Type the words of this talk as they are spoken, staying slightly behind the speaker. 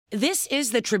This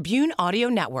is the Tribune Audio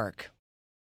Network.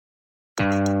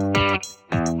 Hi.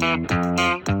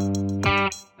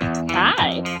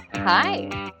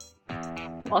 Hi.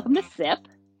 Welcome to SIP.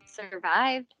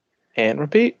 Survived. And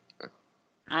repeat.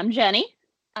 I'm Jenny.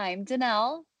 I'm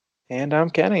Danelle. And I'm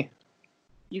Kenny.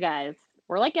 You guys,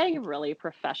 we're like getting really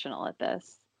professional at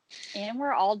this. And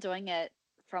we're all doing it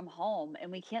from home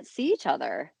and we can't see each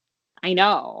other. I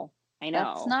know.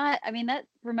 That's not,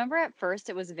 remember at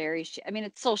first it was very,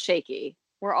 it's still shaky.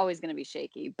 We're always going to be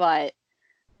shaky, but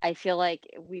I feel like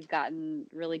we've gotten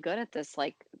really good at this,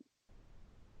 like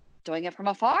doing it from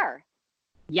afar.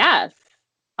 Yes.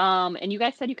 And you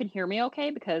guys said you can hear me okay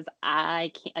because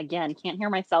I can't hear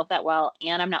myself that well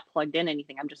and I'm not plugged in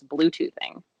anything. I'm just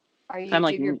Bluetoothing. Are you so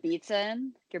your Beats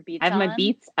in? Your Beats I have on? I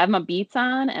have my Beats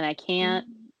on and I can't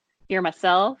hear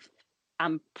myself.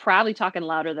 I'm probably talking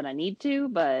louder than I need to,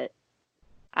 but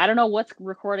I don't know what's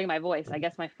recording my voice. I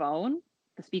guess my phone,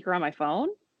 the speaker on my phone.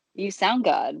 You sound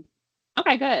good.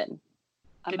 Okay, good.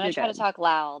 I'm going to try to talk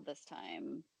loud this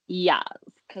time. Yes.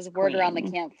 Because word around the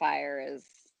campfire is,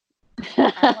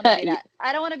 I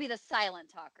don't want to be the silent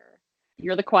talker.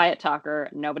 You're the quiet talker.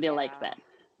 Nobody likes that.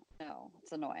 No,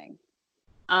 it's annoying.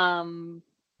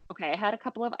 Okay, I had a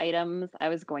couple of items I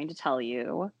was going to tell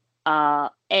you. A,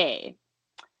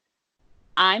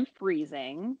 I'm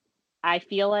freezing. I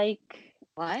feel like...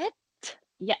 What?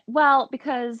 Yeah, well,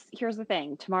 because here's the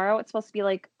thing. Tomorrow it's supposed to be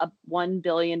like 1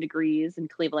 billion degrees in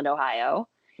Cleveland, Ohio.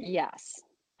 Yes.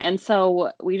 And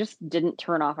so we just didn't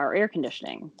turn off our air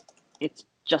conditioning. It's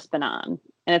just been on.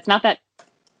 And it's not that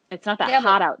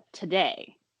hot out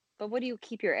today. But what do you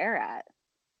keep your air at?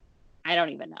 I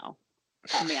don't even know.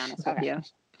 I'll be honest with you.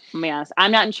 I'll be honest.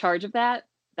 I'm not in charge of that.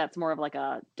 That's more of like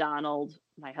a Donald,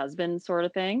 my husband sort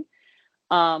of thing.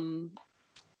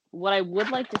 What I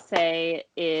would like to say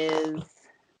is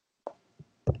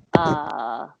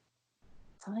something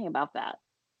about that.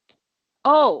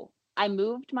 Oh, I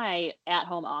moved my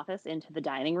at-home office into the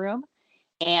dining room,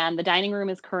 and the dining room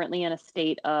is currently in a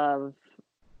state of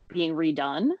being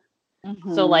redone.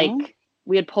 Mm-hmm. So like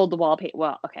we had pulled the wallpaper.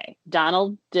 Well, okay.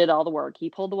 Donald did all the work. He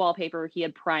pulled the wallpaper. He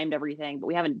had primed everything, but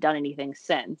we haven't done anything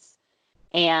since.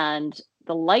 And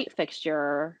the light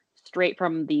fixture, straight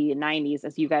from the 90s,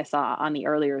 as you guys saw on the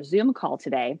earlier Zoom call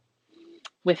today,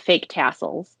 with fake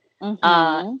tassels,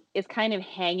 is kind of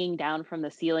hanging down from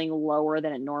the ceiling lower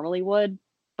than it normally would.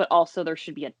 But also there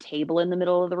should be a table in the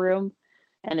middle of the room.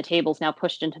 And the table's now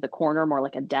pushed into the corner, more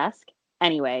like a desk.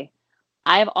 Anyway,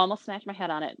 I have almost smacked my head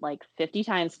on it like 50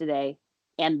 times today.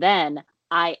 And then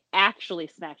I actually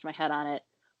smacked my head on it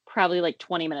probably like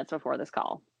 20 minutes before this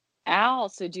call. Ow.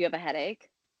 So do you have a headache?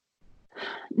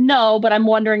 No, but I'm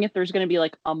wondering if there's going to be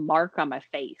like a mark on my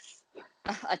face.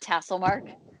 A tassel mark?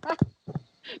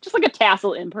 Just like a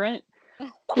tassel imprint.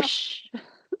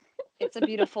 It's a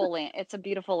beautiful lamp. It's a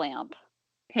beautiful lamp.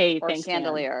 Hey, or thanks,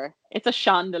 chandelier. Man. It's a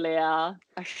chandelier.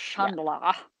 A chandelier.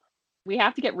 Yeah. We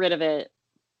have to get rid of it,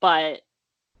 but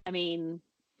I mean,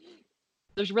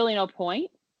 there's really no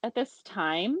point at this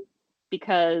time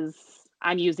because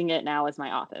I'm using it now as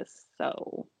my office.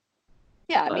 So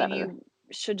yeah, I mean, you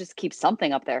should just keep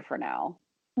something up there for now.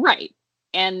 Right.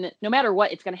 And no matter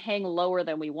what, it's going to hang lower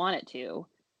than we want it to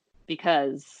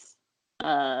because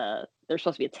there's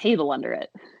supposed to be a table under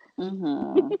it. So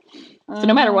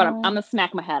no matter what, I'm going to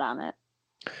smack my head on it.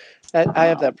 I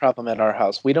have that problem at our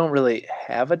house. We don't really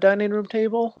have a dining room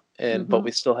table, but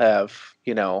we still have,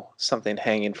 something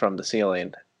hanging from the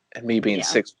ceiling. And me being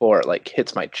 6'4", it like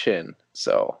hits my chin.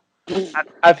 So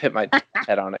I've hit my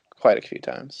head on it quite a few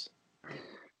times.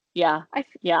 Yeah. I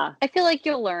feel like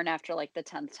you'll learn after like the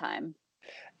 10th time.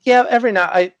 Yeah, every now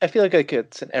I feel like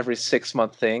it's an every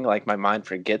 6-month thing. Like my mind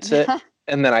forgets it,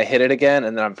 and then I hit it again,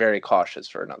 and then I'm very cautious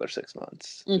for another 6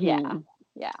 months. Yeah.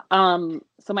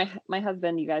 So my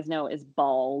husband, you guys know, is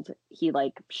bald. He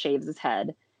like shaves his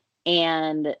head,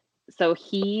 and so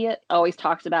he always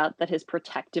talks about that his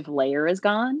protective layer is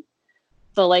gone.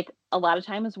 So like a lot of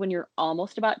times when you're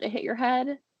almost about to hit your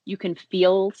head, you can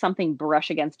feel something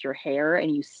brush against your hair,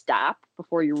 and you stop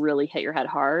before you really hit your head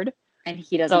hard. And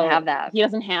he doesn't have that. He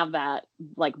doesn't have that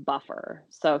like buffer.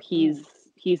 So he's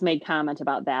made comment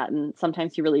about that. And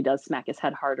sometimes he really does smack his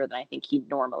head harder than I think he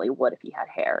normally would if he had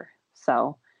hair.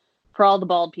 So for all the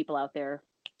bald people out there,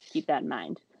 keep that in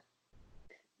mind.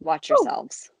 Watch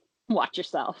yourselves. Watch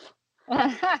yourself.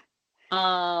 Okay.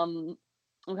 Are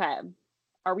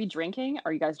we drinking?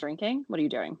 Are you guys drinking? What are you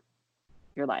doing?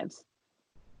 Your lives.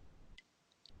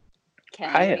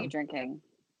 Kenny, what are you drinking?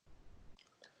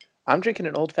 I'm drinking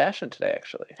an old fashioned today,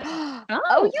 actually.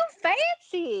 Oh, you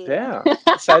fancy! Yeah,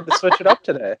 decided to switch it up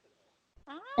today.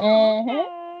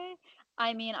 Okay.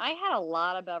 I mean, I had a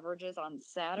lot of beverages on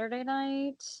Saturday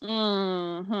night.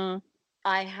 Mm-hmm.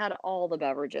 I had all the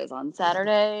beverages on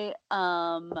Saturday. But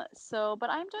I'm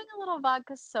doing a little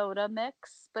vodka soda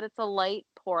mix, but it's a light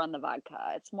pour on the vodka.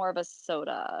 It's more of a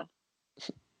soda.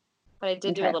 But I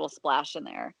did do a Okay. little splash in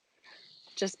there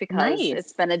just because Nice.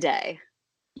 it's been a day.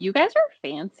 You guys are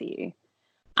fancy.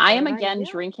 I am What about again you?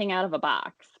 drinking out of a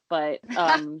box, but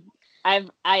I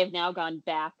have now gone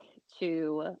back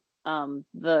to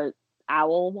the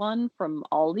owl one from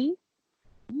Aldi.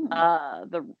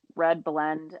 The red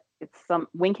blend. It's some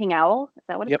Winking Owl. Is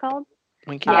that what it's Yep. called?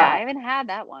 Winking Yeah, Owl. I haven't had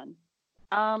that one.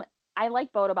 I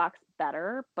like Boda Box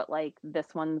better, but like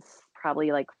this one's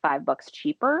probably like $5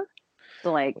 cheaper.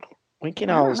 So like Winking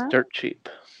I Owl don't is know. dirt cheap.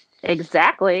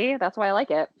 Exactly. That's why I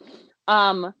like it.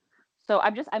 So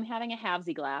I'm having a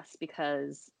halvesy glass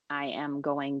because I am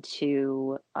going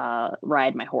to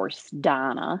ride my horse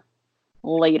Donna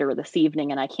later this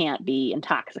evening, and I can't be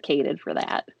intoxicated for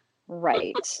that.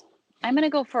 Right. I'm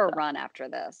gonna go for a run after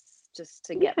this just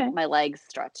to get Okay. my legs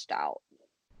stretched out.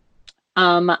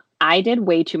 I did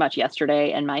way too much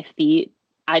yesterday, and my feet.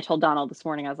 I told Donald this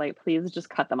morning, I was like, please just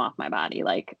cut them off my body.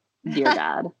 Like, dear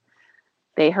God,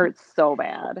 they hurt so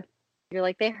bad. You're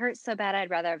like, they hurt so bad,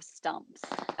 I'd rather have stumps.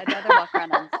 I'd rather walk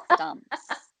around on stumps.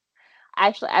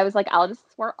 Actually, I was like,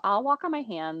 I'll walk on my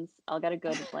hands. I'll get a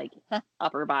good like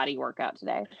upper body workout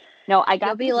today. No, I got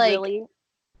You'll be these like-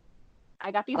 I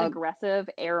got these aggressive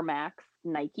Air Max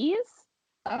Nikes.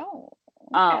 Oh,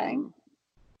 okay.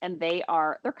 And they're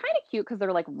kind of cute because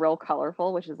they're like real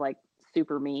colorful, which is like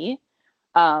super me.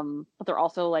 But they're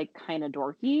also like kind of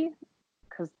dorky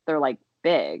because they're like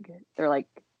big. They're like,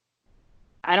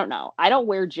 I don't know. I don't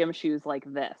wear gym shoes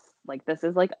like this. Like this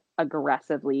is like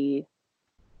aggressively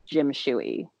gym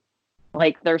shoey.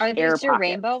 Like there's Are air these your pockets.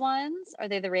 rainbow ones? Are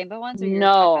they the rainbow ones, or you're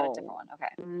talking about a different one? Okay.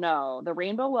 No, the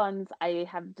rainbow ones I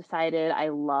have decided I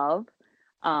love,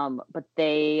 but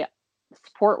they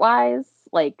sport wise,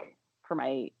 like for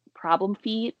my problem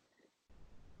feet,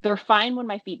 they're fine when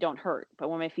my feet don't hurt, but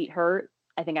when my feet hurt,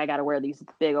 I think I got to wear these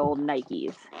big old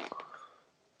Nikes.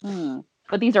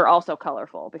 But these are also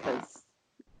colorful because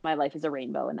my life is a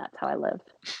rainbow and that's how I live.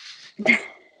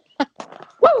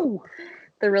 Woo!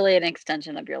 They're really an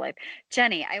extension of your life.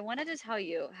 Jenny, I wanted to tell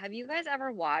you, have you guys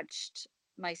ever watched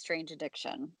My Strange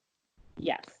Addiction?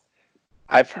 Yes.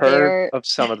 I've heard of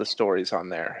some of the stories on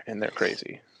there, and they're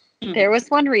crazy. There was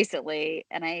one recently,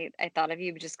 and I thought of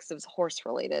you just because it was horse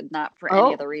related, not for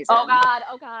any other reason. Oh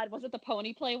God. Was it the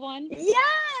pony play one?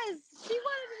 Yes! She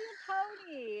wanted to be a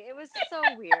pony. It was so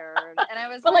weird. And I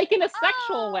was but like in a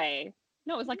sexual way.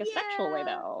 No, it was like a yeah. sexual way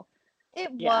though. It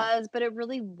was, but it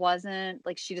really wasn't.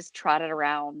 Like she just trotted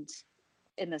around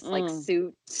in this like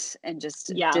suit and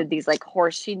just did these like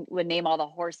she would name all the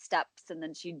horse steps and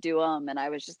then she'd do them. And I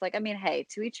was just like, I mean, hey,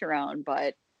 to each your own,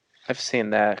 but I've seen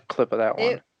that clip of that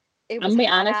one. It I'm gonna be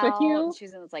honest with you. She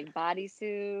was in this like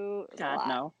bodysuit. God,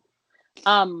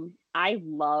 no. I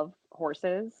love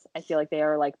horses. I feel like they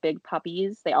are like big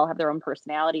puppies. They all have their own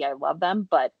personality. I love them,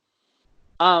 but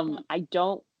I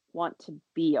don't want to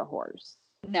be a horse.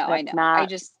 No, That's I know.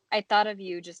 I thought of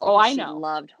you just because I she know.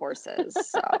 loved horses.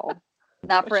 So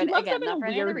not for not for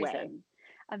any other way. reason.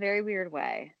 A very weird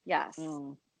way. Yes.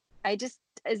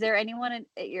 Is there anyone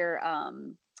at your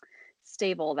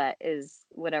stable that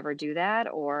would ever do that,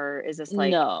 or is this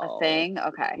like a thing?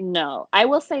 Okay. No. I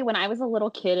will say when I was a little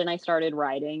kid and I started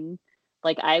riding,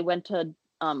 like I went to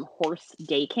horse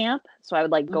day camp. So I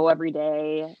would like go every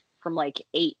day from like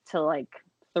 8 to like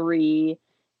 3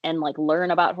 and like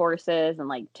learn about horses and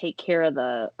like take care of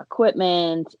the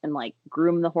equipment and like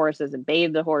groom the horses and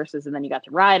bathe the horses. And then you got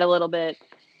to ride a little bit.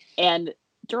 And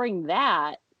during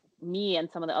that, me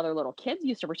and some of the other little kids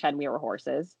used to pretend we were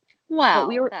horses. Wow.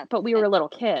 But we were little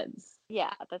kids.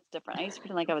 Yeah, that's different. I used to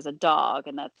pretend like I was a dog,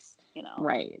 and that's,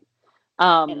 Right.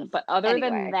 But other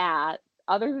than that,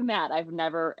 I've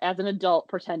never, as an adult,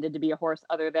 pretended to be a horse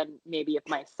other than maybe if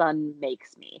my son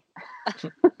makes me.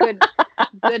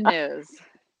 Good news.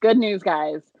 Good news,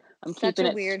 guys. I'm Such keeping a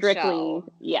it weird strictly. show.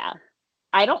 Yeah.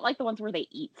 I don't like the ones where they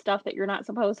eat stuff that you're not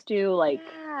supposed to. Like,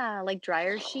 yeah, like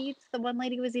dryer sheets. The one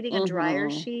lady was eating a dryer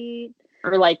sheet.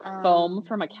 Or like foam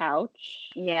from a couch.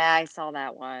 Yeah, I saw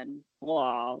that one.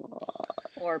 Wow.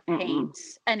 Or paint.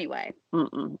 Anyway.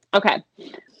 Okay.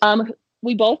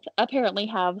 We both apparently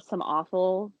have some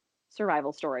awful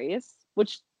survival stories,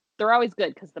 which they're always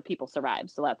good because the people survive.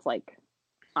 So that's like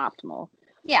optimal.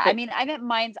 Yeah, I mean, I meant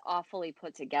mine's awfully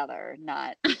put together,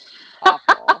 not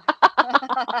awful.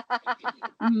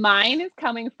 Mine is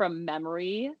coming from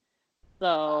memory.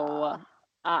 So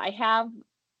I have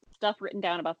stuff written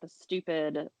down about the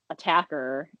stupid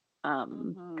attacker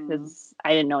because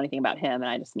I didn't know anything about him and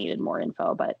I just needed more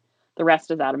info, but the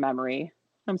rest is out of memory.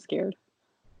 I'm scared.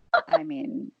 I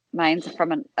mean, mine's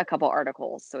from a couple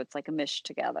articles, so it's like a mish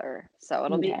together. So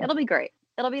it'll be great.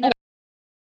 It'll be nice.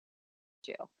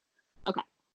 Okay.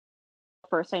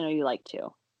 First, I know you like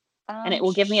to, and it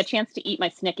will give me a chance to eat my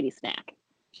snickety snack.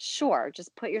 Sure,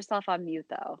 just put yourself on mute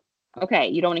though. Okay,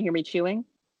 you don't want to hear me chewing?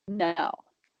 No.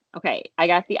 Okay, I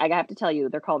have to tell you,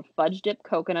 they're called Fudge Dip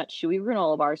Coconut Chewy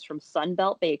Granola Bars from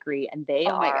Sunbelt Bakery, and they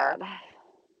Oh my are God.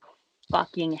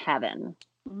 fucking heaven.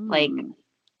 Like,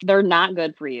 they're not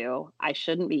good for you. I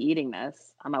shouldn't be eating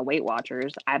this on my Weight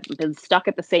Watchers. I've been stuck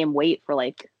at the same weight for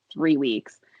like 3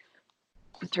 weeks.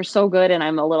 But they're so good, and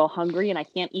I'm a little hungry, and I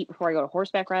can't eat before I go to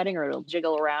horseback riding, or it'll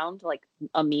jiggle around like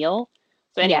a meal.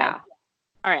 So anyway, Yeah.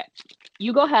 All right,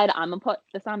 you go ahead. I'm gonna put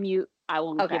this on mute. I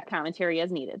will Okay. give commentary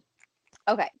as needed.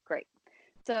 Okay, great.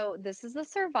 So this is a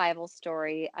survival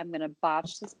story. I'm going to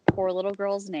botch this poor little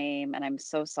girl's name, and I'm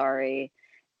so sorry.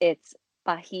 It's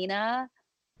Bahina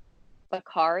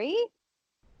Bakari.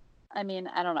 I mean,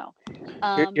 I don't know.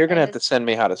 You're going to have to send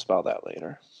me how to spell that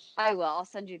later. I will. I'll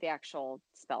send you the actual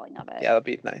spelling of it. Yeah, that'd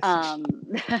be nice.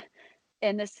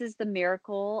 And this is the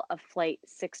miracle of Flight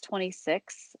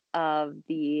 626 of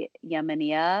the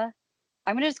Yemenia.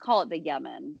 I'm going to just call it the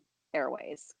Yemen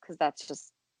Airways because that's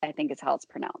just, I think, is how it's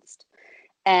pronounced.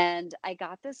 And I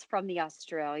got this from the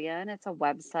Australian. It's a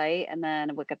website, and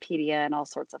then Wikipedia and all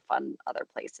sorts of fun other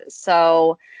places.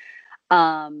 So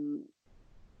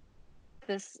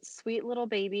this sweet little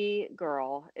baby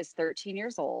girl is 13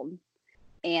 years old.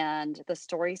 And the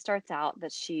story starts out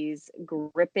that she's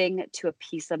gripping to a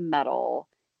piece of metal,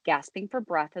 gasping for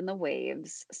breath in the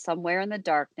waves. Somewhere in the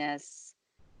darkness,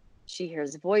 she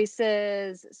hears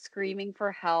voices screaming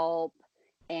for help,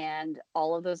 and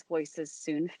all of those voices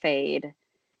soon fade.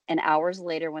 And hours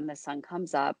later, when the sun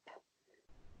comes up,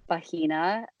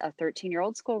 Bahina, a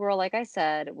 13-year-old schoolgirl, like I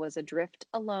said, was adrift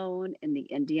alone in the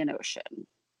Indian Ocean.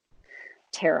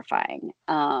 Terrifying.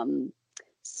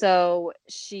 So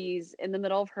she's in the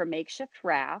middle of her makeshift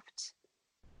raft,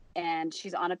 and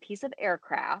she's on a piece of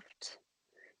aircraft,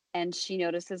 and she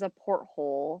notices a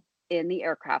porthole in the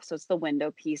aircraft. So it's the window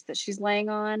piece that she's laying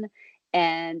on,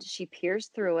 and she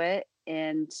peers through it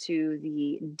into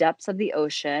the depths of the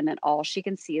ocean, and all she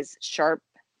can see is sharp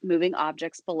moving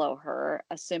objects below her,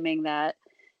 assuming that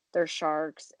they're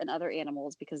sharks and other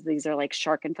animals because these are like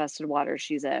shark infested waters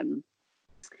she's in.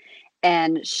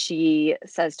 And she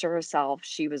says to herself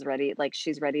she was ready, like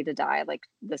she's ready to die, like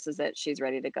this is it, she's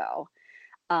ready to go.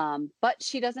 But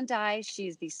she doesn't die.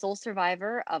 She's the sole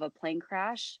survivor of a plane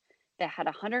crash that had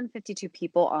 152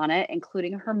 people on it,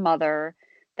 including her mother,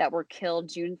 that were killed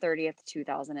June 30th,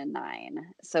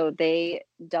 2009. So they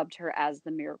dubbed her as the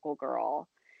Miracle Girl.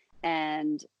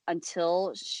 And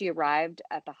until she arrived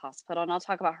at the hospital, and I'll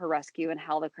talk about her rescue and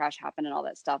how the crash happened and all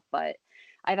that stuff, but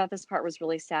I thought this part was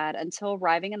really sad. Until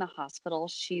arriving in the hospital,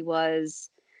 she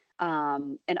was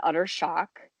in utter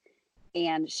shock.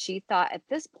 And she thought at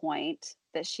this point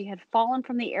that she had fallen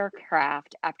from the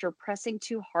aircraft after pressing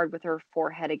too hard with her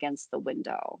forehead against the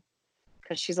window.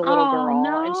 Because she's a little girl,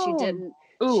 no. and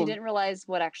she didn't realize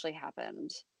what actually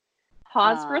happened.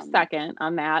 Pause for a second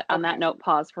on that. On that note,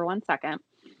 pause for 1 second.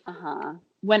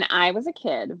 When I was a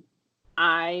kid,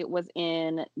 I was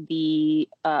in the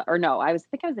I was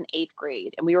in 8th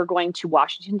grade, and we were going to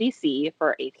Washington D.C. for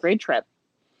our 8th grade trip.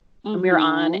 And we were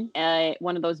on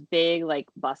one of those big like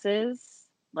buses,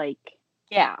 like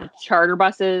charter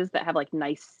buses that have like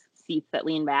nice seats that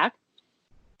lean back.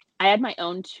 I had my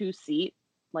own 2-seat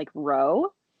like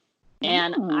row,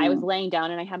 and I was laying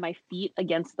down, and I had my feet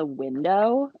against the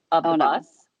window of the bus.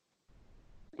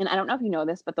 And I don't know if you know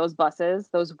this, but those buses,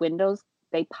 those windows,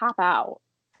 they pop out.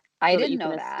 I didn't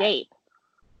know that. Escape.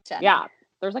 Jenny. Yeah,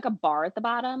 there's like a bar at the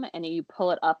bottom, and you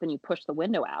pull it up and you push the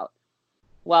window out.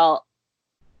 Well,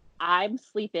 I'm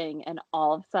sleeping, and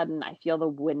all of a sudden I feel the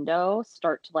window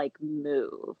start to like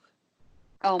move.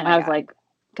 Oh my God. And I was like,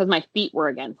 because my feet were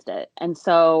against it, and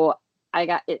so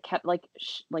it kept like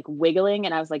wiggling,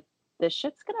 and I was like, this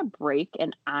shit's gonna break,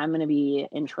 and I'm gonna be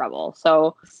in trouble.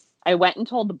 So I went and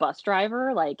told the bus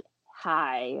driver, like,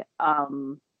 hi,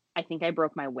 I think I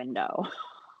broke my window.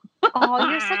 Oh,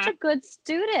 you're such a good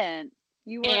student.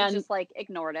 You were just like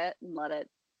ignored it and let it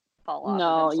fall off.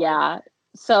 No, eventually. Yeah.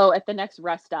 So at the next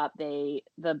rest stop, the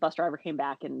bus driver came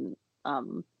back and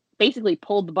basically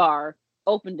pulled the bar,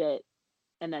 opened it,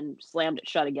 and then slammed it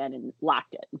shut again and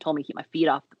locked it and told me to keep my feet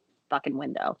off the fucking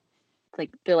window. It's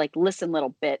like they're like, listen,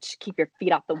 little bitch, keep your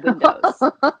feet off the windows.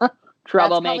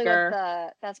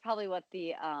 Troublemaker. That's probably what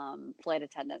the flight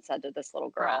attendant said to this little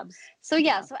girl. Probs. So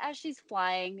yeah, so as she's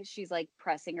flying, she's like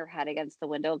pressing her head against the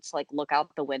window to like look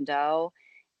out the window,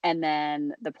 and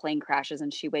then the plane crashes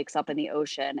and she wakes up in the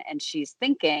ocean, and she's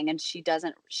thinking, and she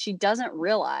doesn't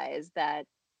realize that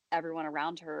everyone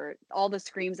around her, all the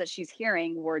screams that she's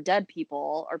hearing were dead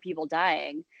people or people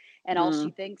dying, and all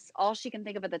she can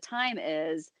think of at the time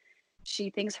is she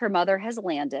thinks her mother has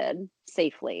landed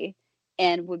safely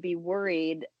and would be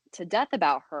worried to death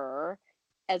about her,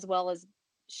 as well as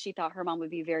she thought her mom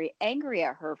would be very angry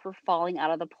at her for falling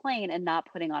out of the plane and not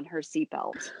putting on her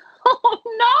seatbelt. Oh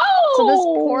no! So this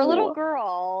poor little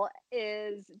girl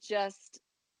is just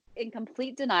in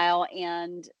complete denial,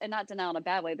 and not denial in a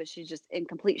bad way, but she's just in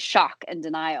complete shock and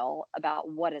denial about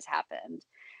what has happened.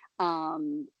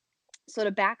 So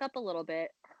to back up a little bit,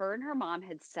 her and her mom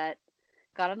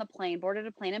got on the plane, boarded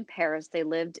a plane in Paris. They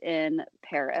lived in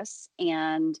Paris,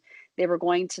 and they were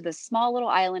going to this small little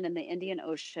island in the Indian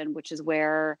Ocean, which is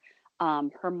where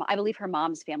I believe her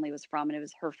mom's family was from, and it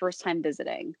was her first time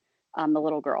visiting the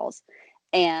little girls.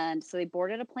 And so they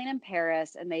boarded a plane in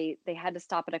Paris, and they had to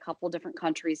stop at a couple different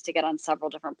countries to get on several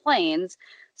different planes.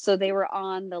 So they were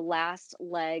on the last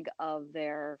leg of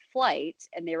their flight,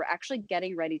 and they were actually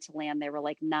getting ready to land. They were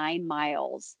like 9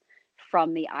 miles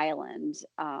from the island.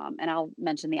 And I'll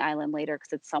mention the island later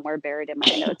because it's somewhere buried in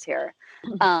my notes here.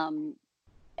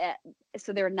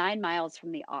 So they were 9 miles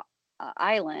from the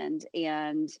island,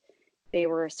 and they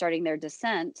were starting their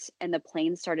descent, and the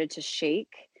plane started to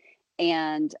shake.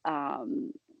 And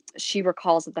she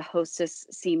recalls that the hostess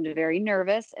seemed very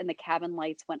nervous, and the cabin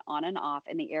lights went on and off,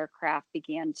 and the aircraft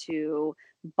began to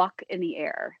buck in the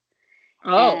air.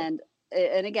 Oh.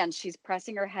 And again, she's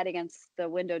pressing her head against the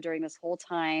window during this whole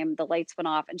time. The lights went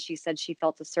off, and she said she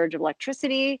felt a surge of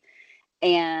electricity,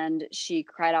 and she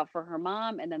cried out for her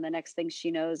mom. And then the next thing she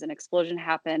knows, an explosion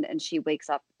happened, and she wakes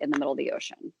up in the middle of the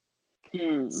ocean.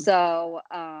 So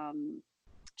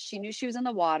she knew she was in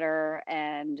the water,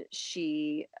 and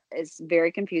she is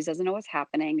very confused, doesn't know what's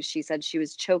happening. She said she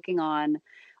was choking on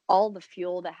all the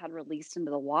fuel that had released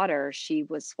into the water she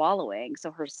was swallowing.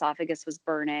 So her esophagus was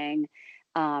burning.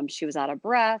 She was out of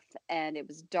breath, and it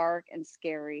was dark and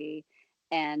scary.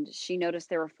 And she noticed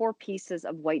there were 4 pieces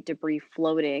of white debris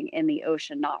floating in the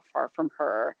ocean not far from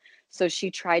her. So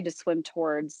she tried to swim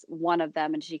towards one of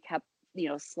them, and she kept,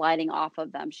 sliding off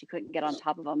of them. She couldn't get on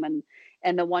top of them.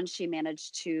 And the one she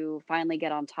managed to finally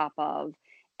get on top of,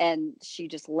 and she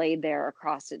just laid there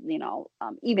across it,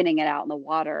 evening it out in the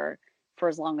water for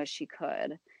as long as she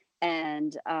could.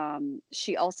 And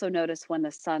she also noticed when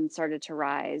the sun started to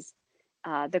rise,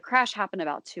 the crash happened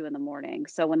about 2 a.m.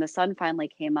 So when the sun finally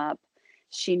came up,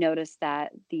 she noticed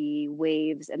that the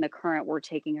waves and the current were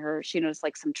taking her. She noticed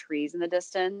like some trees in the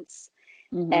distance.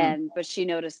 But she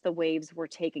noticed the waves were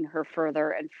taking her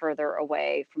further and further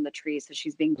away from the trees. So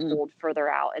she's being pulled further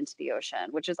out into the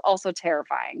ocean, which is also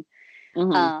terrifying.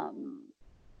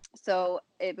 So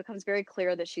it becomes very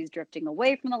clear that she's drifting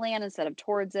away from the land instead of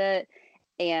towards it.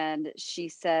 And she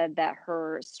said that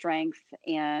her strength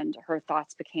and her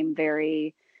thoughts became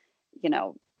very,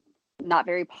 not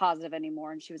very positive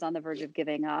anymore. And she was on the verge of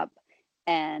giving up.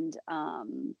 And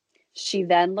she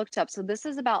then looked up. So this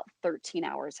is about 13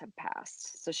 hours have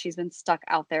passed. So she's been stuck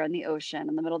out there in the ocean,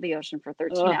 in the middle of the ocean for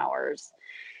 13 hours.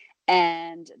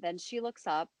 And then she looks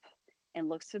up and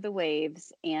looks through the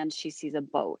waves, and she sees a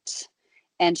boat.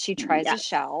 And she tries to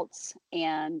shout.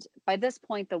 And by this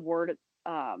point, the word,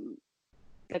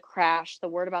 the crash, the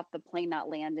word about the plane not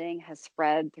landing has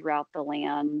spread throughout the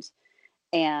land.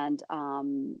 And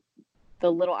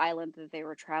the little island that they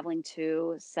were traveling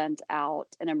to sent out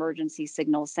an emergency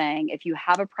signal saying, if you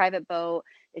have a private boat,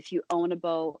 if you own a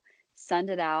boat, send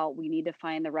it out. We need to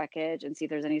find the wreckage and see if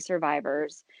there's any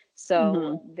survivors.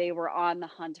 So they were on the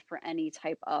hunt for any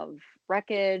type of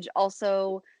wreckage.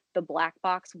 Also, the black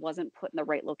box wasn't put in the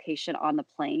right location on the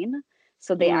plane.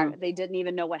 So they didn't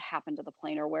even know what happened to the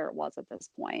plane or where it was at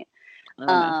this point.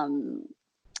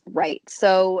 Right.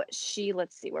 So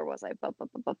let's see, where was I?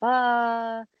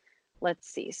 Let's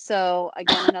see. So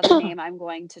again, another name I'm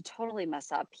going to totally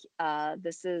mess up.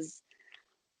 This is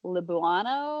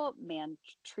Libuano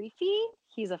Mantrifi.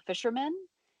 He's a fisherman,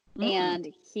 and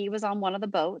he was on one of the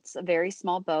boats, a very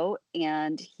small boat,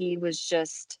 and he was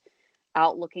just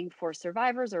out looking for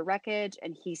survivors or wreckage,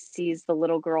 and he sees the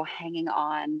little girl hanging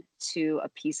on to a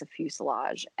piece of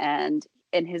fuselage. And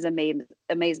in his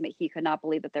amazement, he could not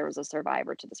believe that there was a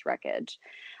survivor to this wreckage.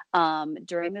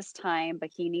 During this time,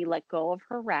 Bikini let go of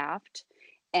her raft,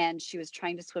 and she was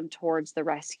trying to swim towards the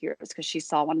rescuers because she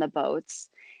saw one of the boats,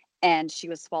 and she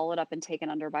was swallowed up and taken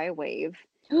under by a wave.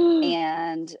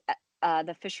 And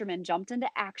the fisherman jumped into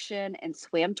action and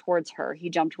swam towards her. He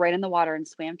jumped right in the water and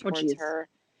swam towards her.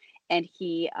 And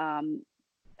he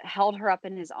held her up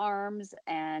in his arms,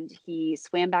 and he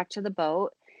swam back to the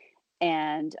boat,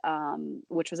 and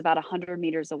which was about 100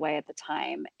 meters away at the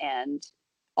time. And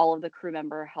all of the crew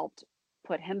member helped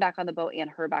put him back on the boat and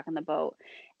her back on the boat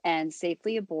and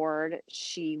safely aboard.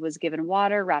 She was given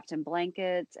water, wrapped in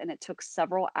blankets, and it took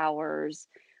several hours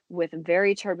with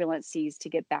very turbulent seas to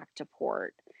get back to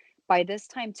port. By this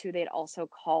time, too, they'd also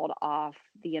called off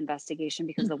the investigation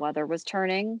because the weather was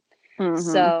turning.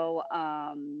 So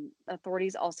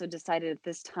authorities also decided at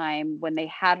this time, when they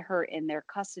had her in their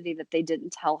custody, that they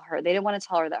didn't want to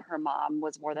tell her that her mom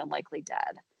was more than likely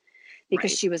dead,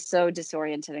 because she was so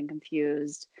disoriented and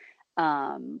confused.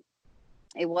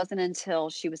 It wasn't until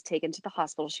she was taken to the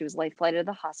hospital, she was life flighted to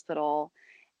the hospital,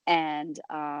 and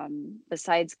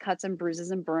besides cuts and bruises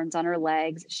and burns on her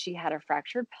legs, she had a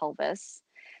fractured pelvis.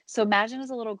 So imagine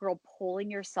as a little girl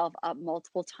pulling yourself up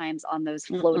multiple times on those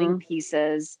floating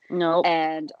pieces.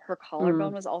 And her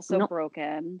collarbone was also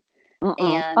broken.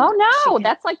 And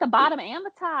that's like the bottom and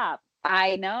the top.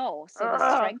 I know. So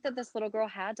the strength that this little girl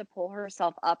had to pull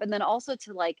herself up, and then also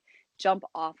to like jump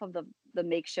off of the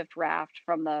makeshift raft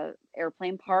from the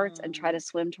airplane parts and try to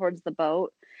swim towards the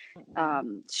boat.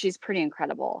 She's pretty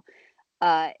incredible.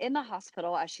 In the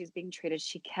hospital, as she's being treated,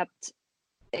 she kept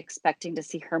expecting to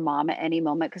see her mom at any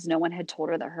moment, because no one had told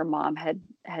her that her mom had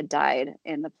died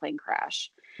in the plane crash.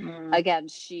 Again,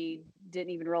 she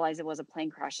didn't even realize it was a plane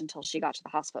crash until she got to the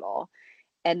hospital.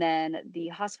 And then the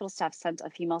hospital staff sent a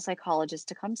female psychologist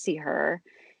to come see her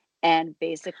and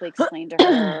basically explain to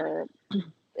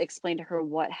her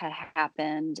what had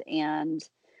happened. And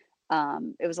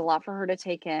it was a lot for her to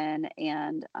take in.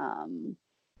 And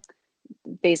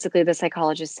basically the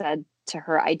psychologist said to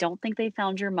her, "I don't think they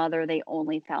found your mother. They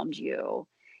only found you."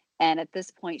 And at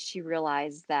this point, she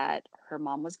realized that her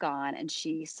mom was gone. And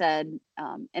she said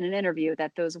in an interview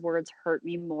that those words hurt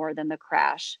me more than the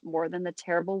crash, more than the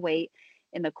terrible wait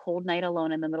in the cold night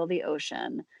alone in the middle of the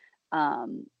ocean.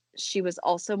 She was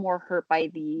also more hurt by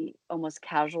the almost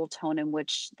casual tone in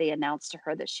which they announced to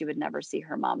her that she would never see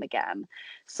her mom again.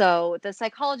 So the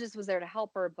psychologist was there to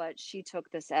help her, but she took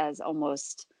this as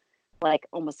almost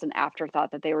an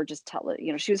afterthought, that they were just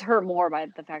telling, she was hurt more by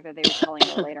the fact that they were telling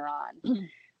her later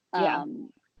on.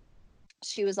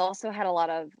 She was also had a lot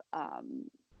of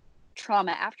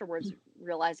trauma afterwards,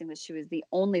 realizing that she was the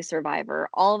only survivor.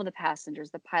 All of the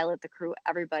passengers, the pilot, the crew,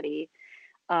 everybody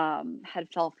had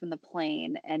fell from the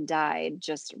plane and died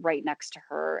just right next to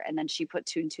her. And then she put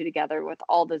two and two together with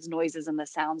all those noises and the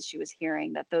sounds she was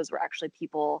hearing, that those were actually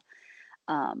people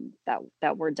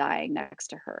that were dying next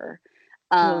to her.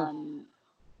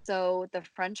 So the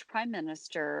French prime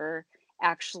minister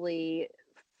actually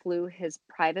flew his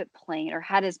private plane, or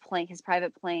had his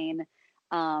private plane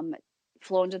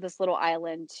flown to this little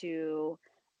island to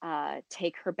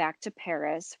take her back to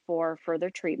Paris for further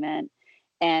treatment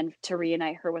and to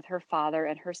reunite her with her father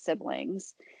and her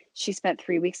siblings. She spent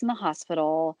 3 weeks in the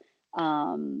hospital.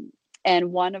 And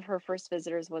one of her first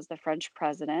visitors was the French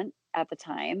president at the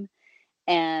time.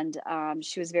 And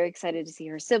she was very excited to see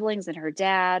her siblings and her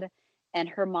dad. And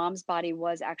her mom's body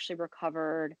was actually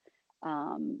recovered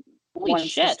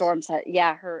once the storm set.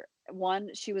 Yeah,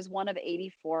 she was one of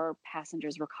 84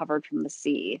 passengers recovered from the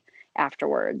sea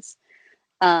afterwards.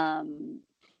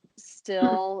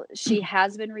 Still, she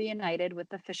has been reunited with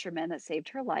the fisherman that saved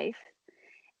her life.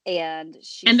 And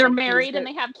they're married and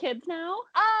they have kids now?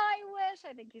 I wish.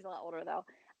 I think he's a lot older though.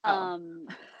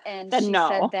 And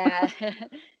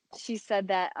she said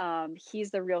that he's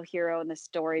the real hero in the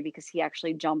story because he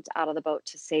actually jumped out of the boat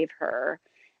to save her.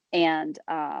 And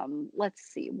let's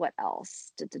see what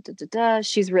else.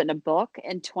 She's written a book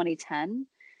in 2010.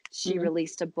 She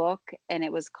released a book, and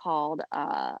it was called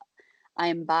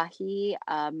I'm Bahi,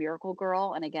 Miracle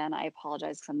Girl. And again, I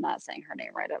apologize because I'm not saying her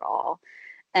name right at all.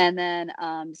 And then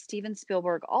Steven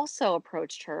Spielberg also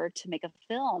approached her to make a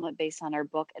film based on her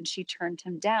book, and she turned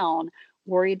him down,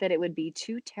 worried that it would be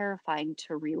too terrifying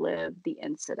to relive the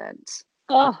incident.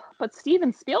 Oh, but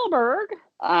Steven Spielberg.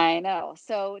 I know.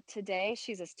 So today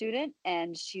she's a student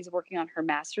and she's working on her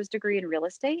master's degree in real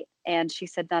estate. And she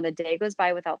said not a day goes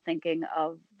by without thinking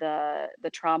of the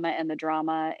trauma and the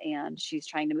drama, and she's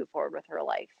trying to move forward with her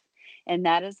life. And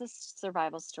that is the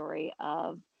survival story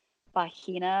of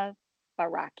Bahina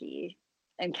Baraki.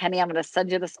 And Kenny, I'm going to send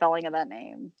you the spelling of that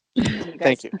name.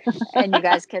 Thank you. And you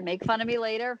guys can make fun of me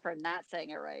later for not saying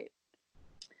it right.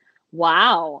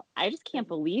 Wow. I just can't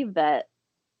believe that.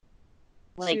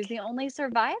 She was the only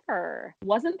survivor.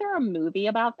 Wasn't there a movie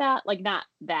about that? Like, not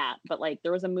that, but like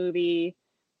there was a movie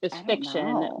It's I don't fiction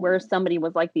know. where somebody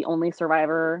was like the only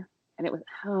survivor, and it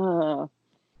was.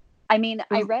 I mean,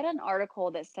 I read an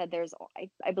article that said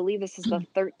I believe this is the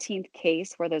 13th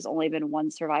case where there's only been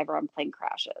one survivor on plane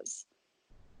crashes.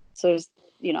 So there's,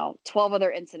 12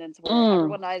 other incidents where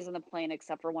everyone dies in the plane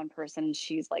except for one person, and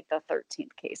she's like the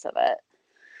 13th case of it.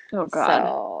 Oh God.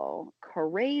 So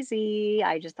crazy.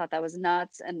 I just thought that was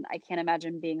nuts. And I can't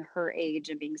imagine being her age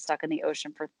and being stuck in the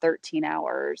ocean for 13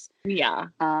 hours. Yeah.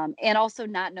 And also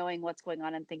not knowing what's going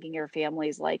on and thinking your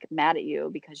family's like mad at you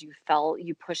because you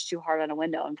pushed too hard on a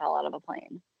window and fell out of a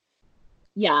plane.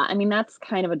 Yeah. I mean, that's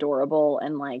kind of adorable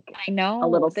and like I know a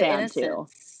little the sad innocence, too.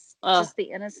 just the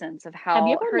innocence of how have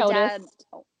you ever her dad. noticed?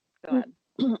 Oh, go ahead.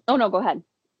 Oh no, go ahead.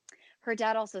 Her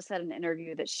dad also said in an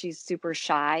interview that she's super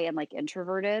shy and like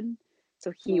introverted.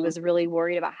 So he was really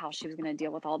worried about how she was going to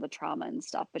deal with all the trauma and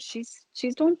stuff. But she's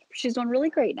doing really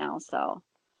great now. So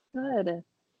good.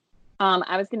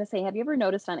 I was going to say, have you ever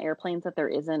noticed on airplanes that there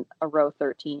isn't a row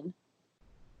 13?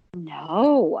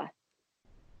 No.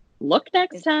 Look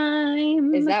next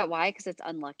time. Is that why? Because it's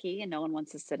unlucky and no one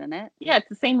wants to sit in it? Yeah, it's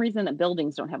the same reason that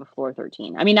buildings don't have a floor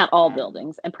 13. I mean, not all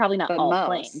buildings, and probably not all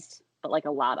planes, but like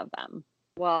a lot of them.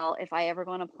 Well, if I ever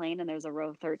go on a plane and there's a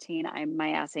row 13,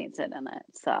 my ass ain't sitting in it.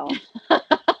 So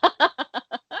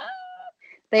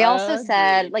they also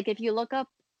said, like, if you look up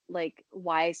like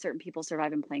why certain people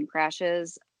survive in plane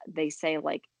crashes, they say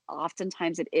like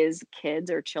oftentimes it is kids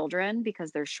or children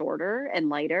because they're shorter and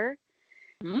lighter.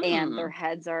 And their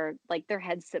heads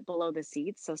sit below the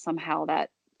seats, so somehow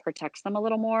that protects them a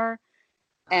little more.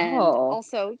 And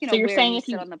also, so you're saying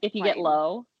if you get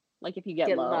low, it's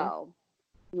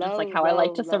like how I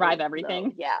like to survive everything.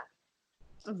 Low. Yeah,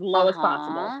 as low as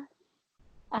possible.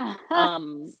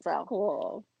 So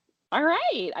cool. All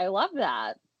right, I love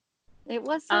that. It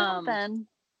was something.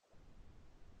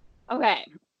 Okay,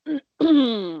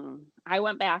 I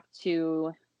went back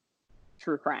to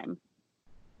true crime.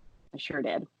 I sure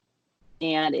did.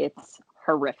 And it's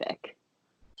horrific.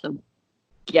 So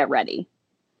get ready.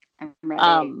 I'm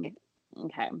ready.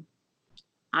 Okay.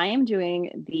 I am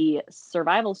doing the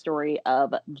survival story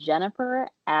of Jennifer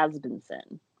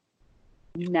Asbenson.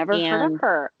 Never heard of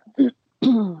her.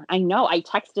 I know. I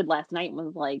texted last night and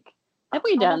was like, have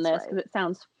we done this? Because it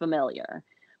sounds familiar.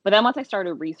 But then once I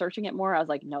started researching it more, I was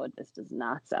like, no, this does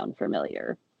not sound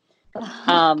familiar. So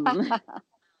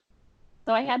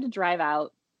I had to drive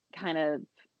out kind of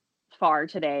far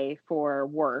today for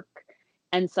work.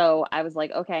 And so I was like,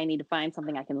 okay, I need to find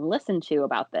something I can listen to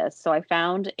about this. So I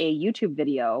found a YouTube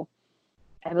video.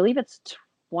 I believe it's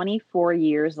 24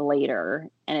 years later.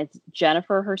 And it's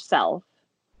Jennifer herself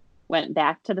went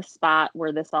back to the spot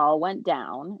where this all went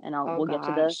down. And we'll get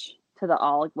to the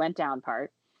all went down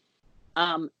part.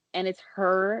 And it's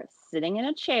her sitting in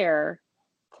a chair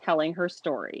telling her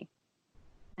story.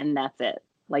 And that's it.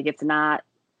 Like,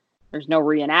 there's no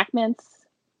reenactments.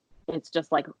 It's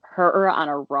just like her on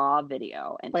a raw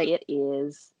video, and like, it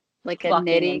is like a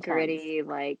nitty gritty,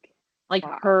 like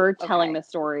wow. Her telling the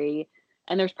story.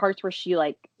 And there's parts where she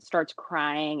like starts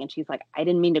crying, and she's like, "I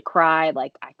didn't mean to cry.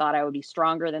 Like, I thought I would be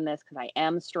stronger than this because I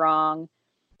am strong."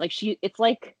 Like it's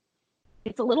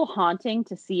a little haunting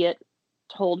to see it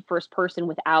told first person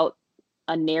without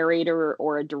a narrator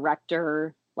or a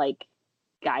director like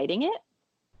guiding it.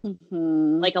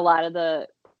 Mm-hmm. Like a lot of the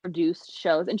produced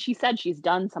shows, and she said she's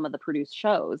done some of the produced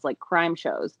shows, like crime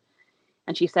shows,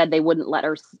 and she said they wouldn't let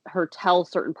her tell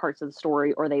certain parts of the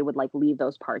story, or they would like leave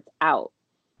those parts out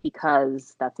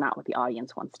because that's not what the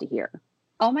audience wants to hear.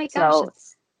 Oh my gosh.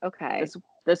 Okay.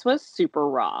 This was super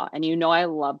raw, and I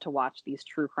love to watch these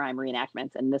true crime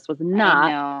reenactments, and this was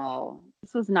not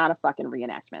a fucking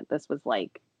reenactment. This was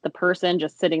like the person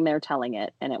just sitting there telling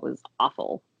it, and it was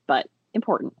awful but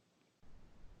important.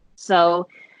 So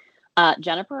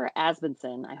Jennifer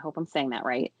Asbenson, I hope I'm saying that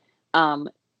right.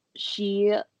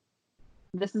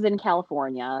 This is in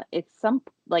California. It's I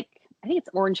think it's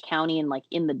Orange County and like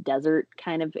in the desert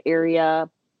kind of area.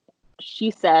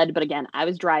 She said, but again, I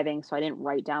was driving, so I didn't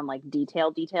write down like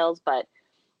details, but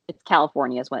it's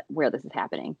California is where this is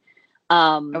happening.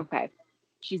 Okay.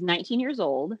 She's 19 years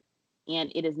old,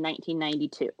 and it is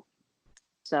 1992.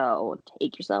 So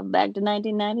take yourself back to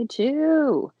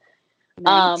 1992.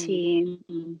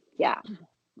 19. Yeah.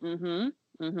 There's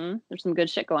some good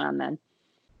shit going on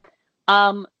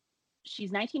then.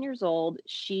 She's 19 years old.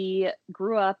 She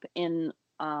grew up in,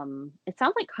 it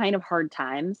sounds like kind of hard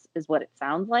times is what it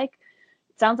sounds like.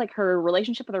 It sounds like her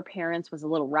relationship with her parents was a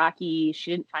little rocky.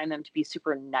 She didn't find them to be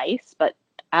super nice, but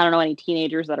I don't know any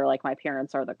teenagers that are like, my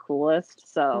parents are the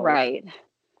coolest. So right.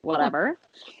 Whatever.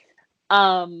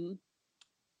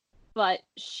 But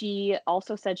she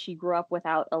also said she grew up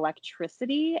without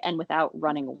electricity and without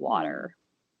running water.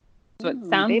 So it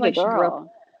sounds baby like girl.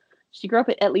 she grew up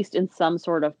at least in some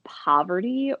sort of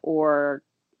poverty or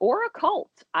a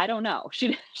cult. I don't know.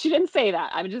 She didn't say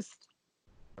that. I'm just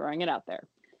throwing it out there.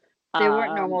 They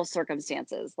weren't normal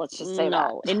circumstances. Let's just say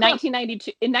no. that. In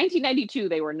 1992,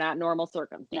 they were not normal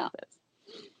circumstances.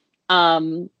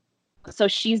 No. So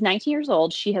she's 19 years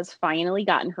old. She has finally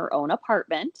gotten her own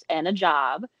apartment and a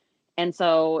job. And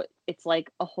so it's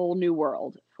like a whole new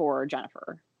world for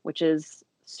Jennifer, which is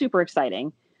super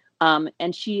exciting. And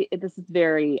it's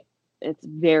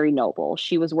very noble.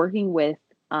 She was working with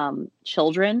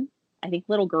children, I think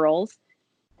little girls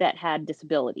that had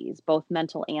disabilities, both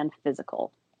mental and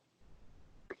physical.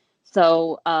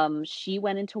 So she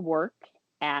went into work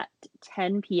at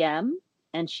 10 p.m.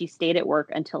 and she stayed at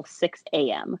work until 6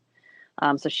 a.m.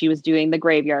 So she was doing the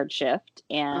graveyard shift,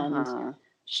 and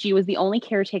she was the only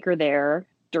caretaker there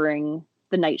during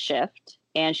the night shift.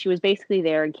 And she was basically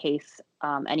there in case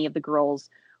any of the girls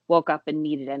woke up and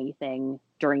needed anything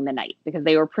during the night, because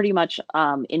they were pretty much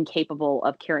incapable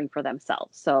of caring for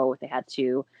themselves. So they had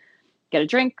to get a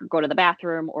drink or go to the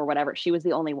bathroom or whatever. She was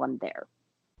the only one there.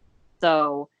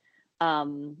 So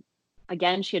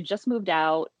again, she had just moved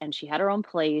out and she had her own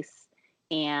place,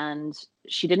 and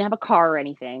she didn't have a car or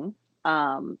anything.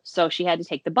 So she had to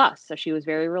take the bus. So she was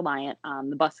very reliant on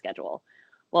the bus schedule.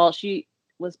 Well, she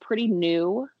was pretty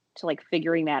new to like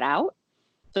figuring that out.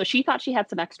 So she thought she had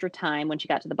some extra time when she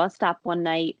got to the bus stop one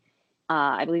night.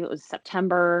 I believe it was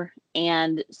September.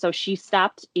 And so she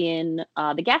stopped in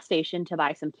the gas station to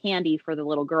buy some candy for the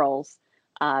little girls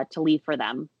to leave for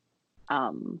them,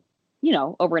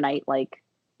 overnight, like,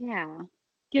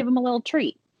 give them a little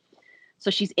treat. So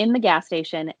she's in the gas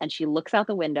station and she looks out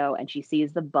the window and she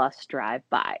sees the bus drive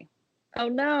by. Oh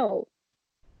no.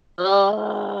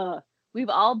 Ugh. We've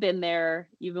all been there.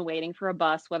 You've been waiting for a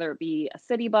bus, whether it be a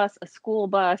city bus, a school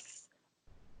bus,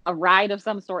 a ride of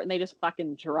some sort, and they just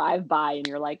fucking drive by and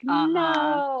you're like,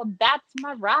 no, that's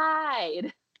my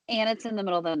ride. And it's in the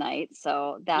middle of the night,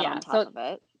 so that on top of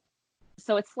it.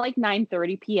 So it's like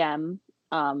 9:30 p.m.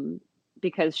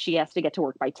 Because she has to get to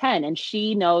work by 10, and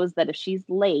she knows that if she's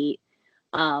late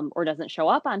or doesn't show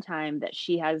up on time, that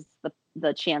she has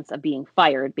the chance of being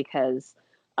fired, because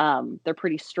they're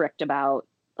pretty strict about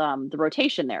the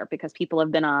rotation there, because people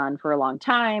have been on for a long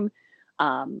time.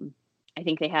 I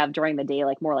think they have during the day,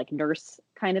 like more like nurse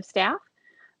kind of staff.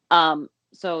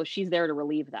 So she's there to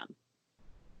relieve them.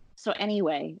 So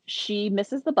anyway, she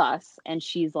misses the bus and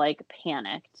she's like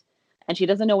panicked, and she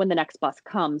doesn't know when the next bus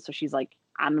comes. So she's like,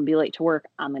 I'm going to be late to work.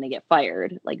 I'm going to get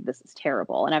fired. Like, this is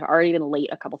terrible. And I've already been late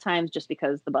a couple times just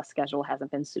because the bus schedule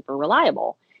hasn't been super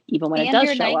reliable, even when it does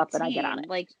show 19, up and I get on it.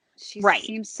 Like, she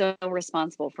seems so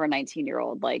responsible for a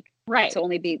 19-year-old, like, to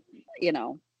only be,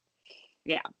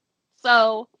 Yeah.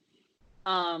 So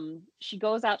she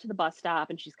goes out to the bus stop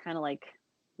and she's kind of like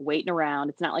waiting around.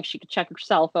 It's not like she could check her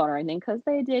cell phone or anything because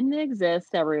they didn't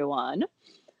exist, everyone.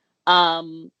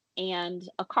 And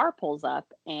a car pulls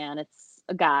up and it's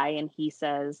a guy, and he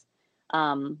says,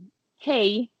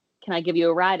 hey, can I give you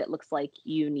a ride? It looks like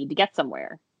you need to get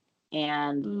somewhere.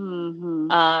 And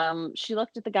she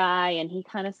looked at the guy and he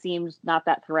kind of seemed not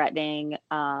that threatening.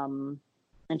 And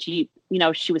she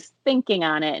was thinking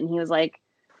on it, and he was like,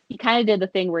 he kind of did the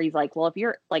thing where he's like, well, if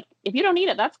you don't need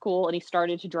it, that's cool. And he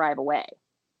started to drive away.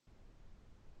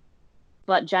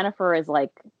 But Jennifer is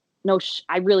like, no,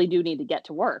 I really do need to get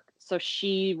to work. So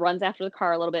she runs after the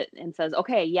car a little bit and says,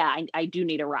 okay, yeah, I do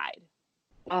need a ride.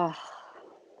 Oh,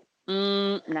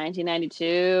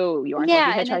 1992. You aren't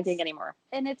supposed to be hitchhiking anymore.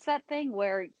 And it's that thing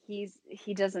where he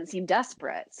doesn't seem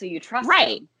desperate, so you trust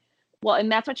him. Well,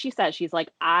 and that's what she said. She's like,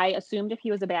 I assumed if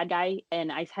he was a bad guy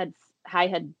and I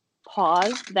had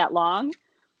paused that long,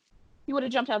 he would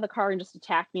have jumped out of the car and just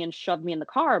attacked me and shoved me in the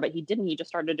car, but he didn't. He just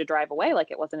started to drive away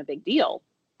like it wasn't a big deal.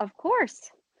 Of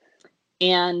course.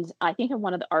 And I think in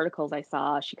one of the articles I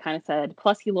saw, she kind of said,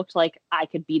 plus he looked like I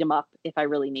could beat him up if I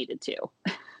really needed to.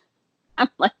 I'm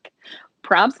like,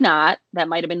 probs not. That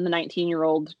might have been the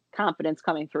 19-year-old confidence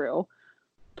coming through,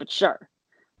 but sure.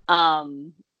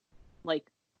 Like,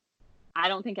 I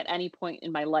don't think at any point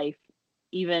in my life,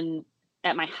 even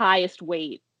at my highest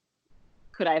weight,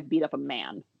 could I have beat up a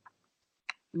man.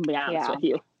 To be honest with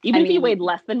you. Even if he weighed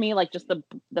less than me, like just the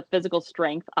physical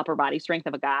strength, upper body strength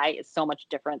of a guy is so much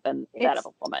different than that of a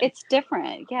woman. It's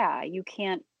different. Yeah. You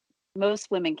can't,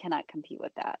 most women cannot compete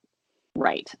with that.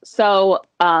 Right. So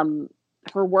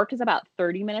her work is about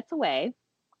 30 minutes away.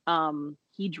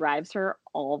 He drives her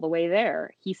all the way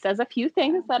there. He says a few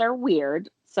things that are weird.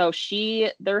 So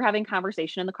they're having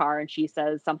conversation in the car, and she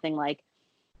says something like,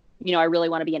 I really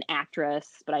want to be an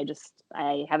actress, but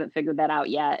I haven't figured that out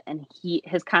yet. And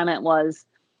his comment was,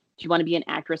 do you want to be an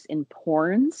actress in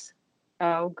porns?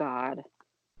 Oh, God.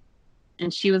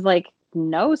 And she was like,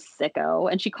 no,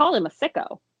 sicko. And she called him a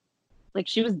sicko. Like,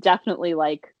 she was definitely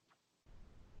like,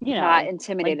 not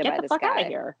intimidated like, by get the this fuck guy. out of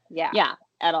here. Yeah. Yeah,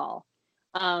 at all.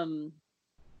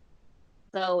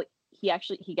 So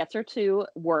he gets her to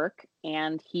work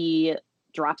and he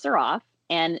drops her off.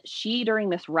 And she, during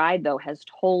this ride, though, has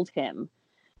told him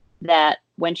that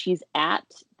when she's at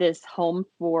this home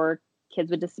for kids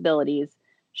with disabilities,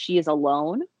 she is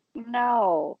alone.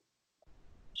 No.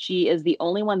 She is the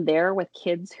only one there with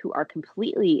kids who are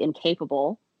completely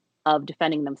incapable of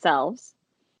defending themselves.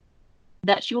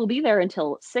 That she will be there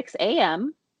until 6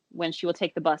 a.m. when she will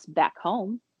take the bus back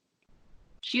home.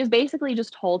 She has basically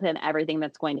just told him everything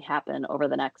that's going to happen over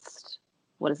the next,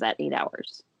 8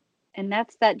 hours. And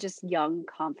that's that just young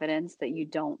confidence that you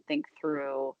don't think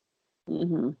through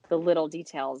the little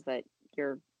details that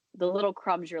the little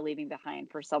crumbs you're leaving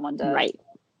behind for someone to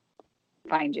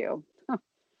find you.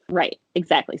 Right,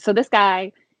 exactly. So this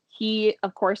guy, he,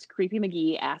 of course, Creepy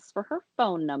McGee asks for her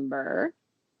phone number.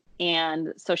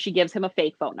 And so she gives him a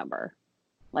fake phone number.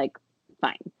 Like,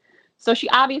 fine. So she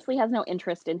obviously has no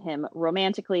interest in him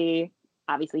romantically.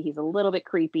 Obviously, he's a little bit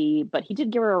creepy, but he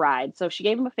did give her a ride. So she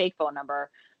gave him a fake phone number.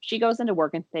 She goes into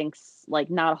work and thinks, like,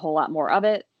 not a whole lot more of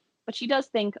it. But she does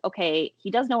think, okay,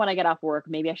 he does know when I get off work.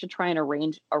 Maybe I should try and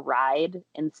arrange a ride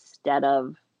instead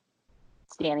of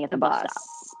standing at the bus stop.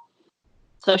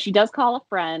 So she does call a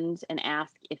friend and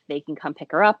ask if they can come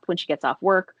pick her up when she gets off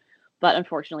work. But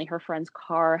unfortunately, her friend's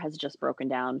car has just broken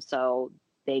down, so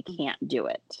they can't do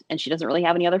it. And she doesn't really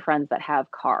have any other friends that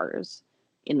have cars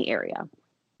in the area.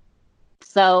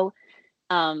 So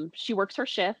she works her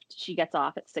shift. She gets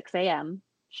off at 6 a.m.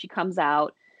 She comes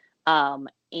out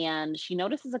and she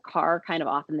notices a car kind of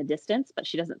off in the distance, but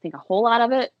she doesn't think a whole lot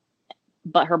of it.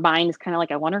 But her mind is kind of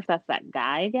like, I wonder if that's that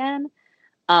guy again.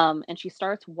 And she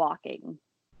starts walking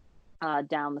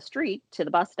down the street to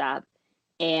the bus stop.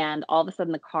 And all of a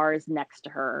sudden the car is next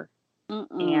to her.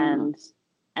 And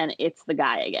it's the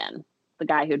guy again, the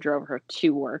guy who drove her to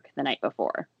work the night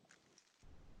before.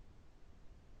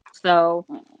 So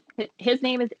his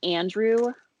name is Andrew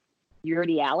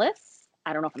Urdialis.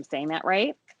 I don't know if I'm saying that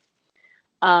right.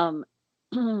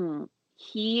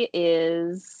 He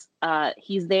is,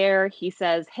 he's there. He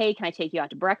says, hey, can I take you out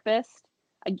to breakfast?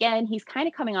 Again, he's kind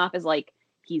of coming off as like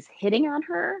he's hitting on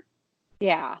her.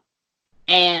 Yeah.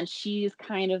 And she's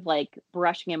kind of like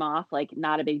brushing him off, like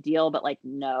not a big deal, but like,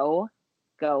 no,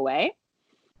 go away.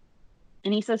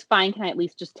 And he says, fine, can I at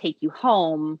least just take you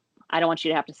home? I don't want you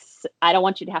to have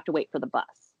to wait for the bus.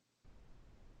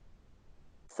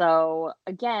 So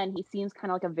again, he seems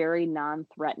kind of like a very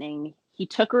non-threatening. He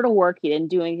took her to work. He didn't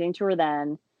do anything to her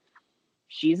then.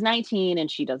 She's 19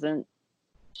 and she's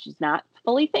not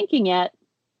fully thinking yet.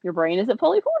 Your brain isn't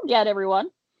fully formed yet, everyone.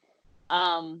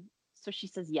 So she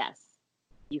says, yes,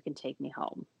 you can take me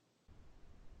home.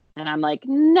 And I'm like,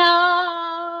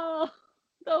 no,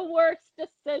 the worst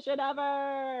decision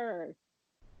ever.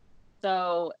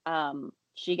 So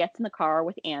she gets in the car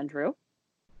with Andrew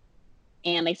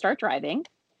and they start driving.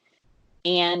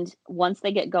 And once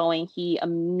they get going, he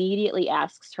immediately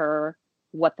asks her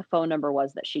what the phone number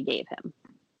was that she gave him.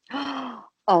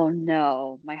 Oh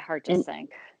no, my heart just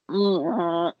sank.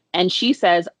 And she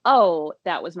says, oh,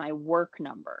 that was my work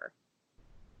number.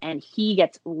 And he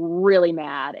gets really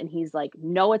mad and he's like,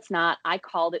 no, it's not. I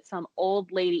called it. Some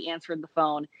old lady answered the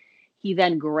phone. He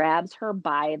then grabs her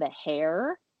by the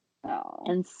hair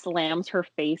and slams her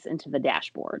face into the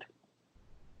dashboard.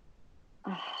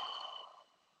 Okay.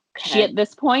 She at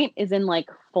this point is in like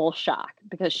full shock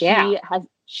because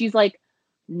she's like,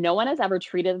 no one has ever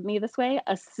treated me this way,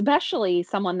 especially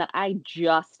someone that I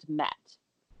just met.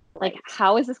 Like,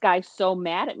 how is this guy so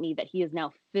mad at me that he is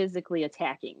now physically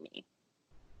attacking me?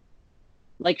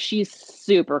 Like, she's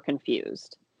super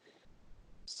confused.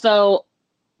 So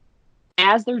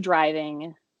as they're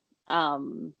driving,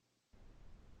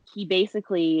 he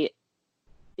basically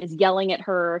is yelling at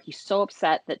her. He's so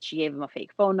upset that she gave him a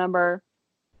fake phone number.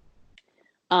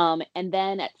 And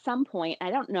then at some point, I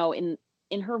don't know, in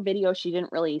her video, she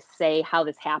didn't really say how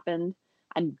this happened.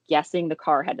 I'm guessing the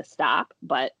car had to stop,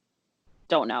 but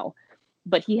don't know.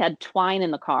 But he had twine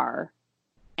in the car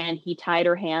and he tied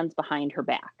her hands behind her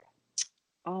back.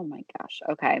 Oh my gosh.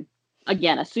 Okay.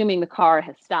 Again, assuming the car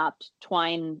has stopped,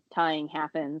 twine tying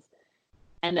happens,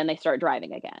 and then they start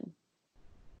driving again.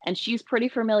 And she's pretty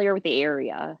familiar with the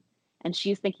area. And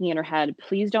she's thinking in her head,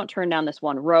 please don't turn down this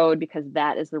one road because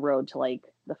that is the road to like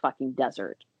the fucking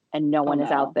desert. And no one is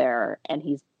out there. And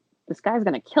this guy's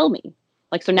going to kill me.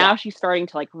 Like, so now she's starting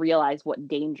to like realize what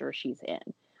danger she's in.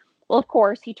 Well, of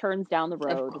course, he turns down the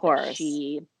road. Of course. That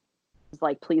she is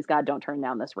like, please God, don't turn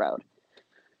down this road.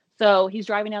 So he's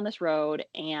driving down this road,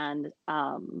 and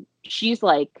she's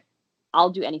like, I'll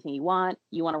do anything you want.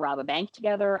 You want to rob a bank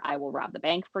together? I will rob the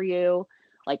bank for you.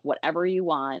 Like, whatever you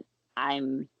want,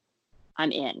 I'm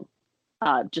in.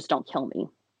 Just don't kill me.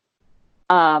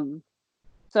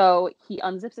 So he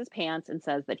unzips his pants and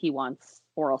says that he wants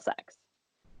oral sex.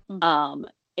 Mm-hmm.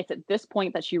 It's at this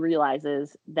point that she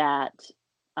realizes that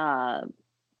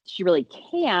she really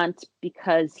can't,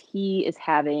 because he is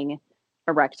having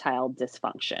erectile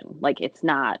dysfunction. Like, it's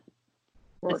not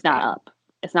up.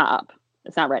 It's not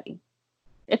ready.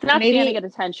 It's not standing at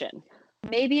attention.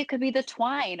 Maybe it could be the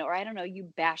twine, or I don't know, you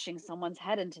bashing someone's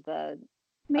head into the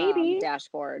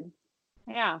dashboard.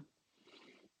 Yeah.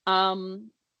 But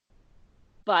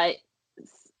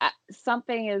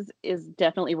something is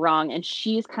definitely wrong, and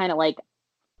she's kind of like,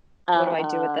 what do I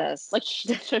do with this? Like,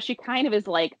 so she kind of is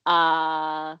like,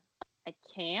 I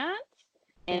can't,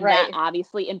 and that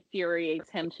obviously infuriates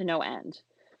him to no end.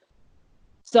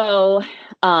 So,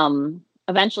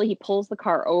 eventually he pulls the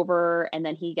car over, and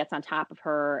then he gets on top of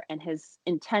her, and his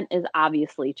intent is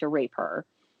obviously to rape her.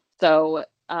 So,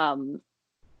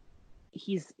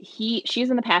 she's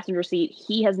in the passenger seat.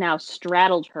 He has now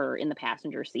straddled her in the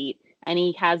passenger seat, and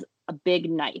he has a big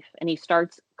knife, and he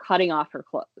starts cutting off her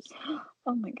clothes.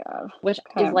 Oh my God. Which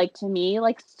is, like, to me,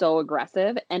 like, so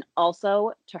aggressive. And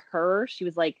also to her, she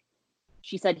was like,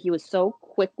 she said he was so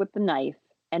quick with the knife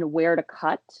and where to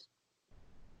cut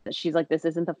that she's like, this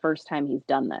isn't the first time he's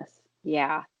done this.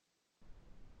 Yeah.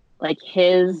 Like,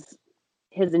 his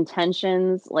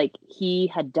intentions, like, he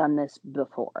had done this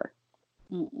before.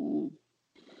 Mm-mm.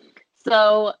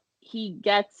 So he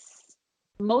gets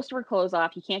most of her clothes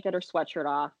off. He can't get her sweatshirt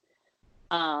off.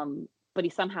 But he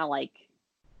somehow, like,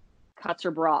 cuts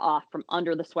her bra off from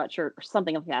under the sweatshirt or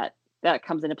something like that. That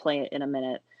comes into play in a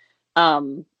minute.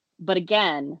 But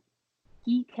again,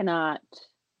 he cannot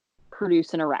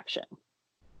produce an erection.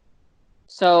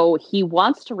 So he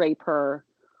wants to rape her,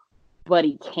 but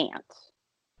he can't.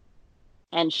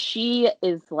 And she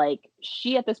is like,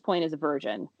 she at this point is a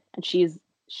virgin. And she's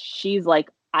like,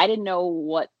 I didn't know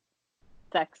what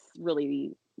sex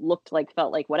really looked like,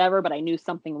 felt like, whatever, but I knew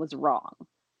something was wrong.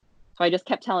 So I just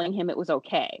kept telling him it was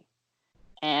okay.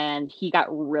 And he got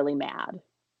really mad.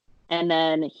 And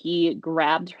then he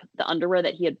grabbed the underwear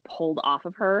that he had pulled off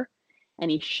of her,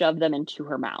 and he shoved them into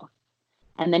her mouth.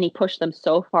 And then he pushed them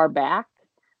so far back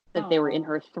that they were in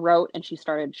her throat, and she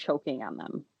started choking on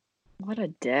them. What a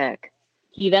dick.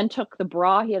 He then took the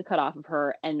bra he had cut off of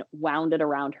her and wound it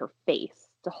around her face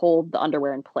to hold the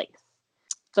underwear in place.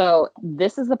 So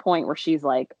this is the point where she's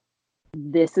like,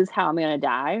 this is how I'm going to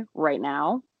die right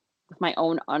now, with my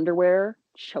own underwear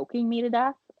choking me to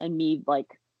death and me,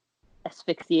 like,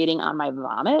 asphyxiating on my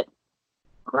vomit.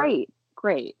 Great.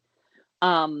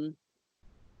 But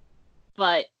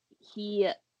he,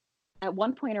 at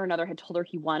one point or another, had told her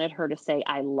he wanted her to say,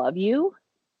 I love you.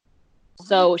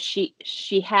 So she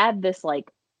had this, like,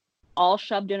 all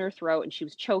shoved in her throat, and she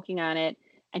was choking on it,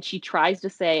 and she tries to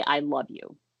say, I love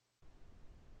you.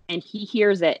 And he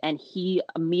hears it, and he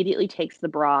immediately takes the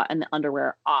bra and the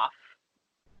underwear off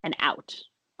and out,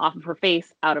 off of her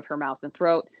face, out of her mouth and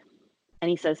throat. And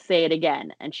he says, say it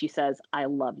again. And she says, I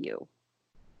love you.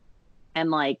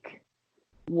 And, like,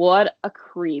 what a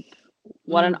creep.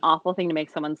 What an awful thing to make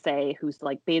someone say who's,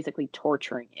 like, basically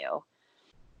torturing you.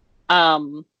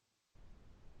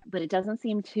 But it doesn't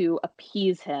seem to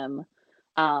appease him.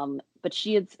 But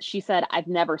she said, I had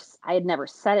never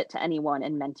said it to anyone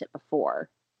and meant it before,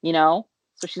 you know?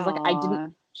 So she's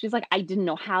like, I didn't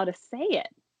know how to say it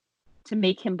to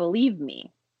make him believe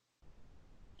me.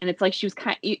 And it's like, she was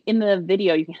in the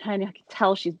video, you can kind of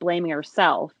tell she's blaming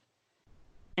herself.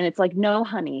 And it's like, no,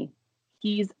 honey,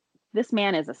 this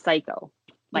man is a psycho.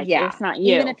 Like, it's not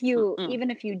you.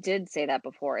 Even if you did say that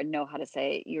before and know how to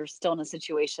say it, you're still in a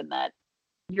situation that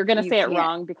you're going to say it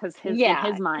wrong, because in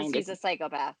his mind, he's a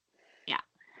psychopath. Yeah.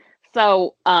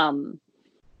 So,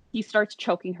 he starts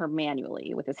choking her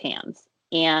manually with his hands.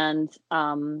 And,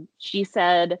 she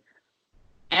said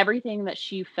everything that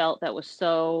she felt that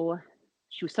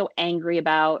she was so angry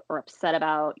about or upset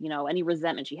about, you know, any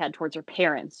resentment she had towards her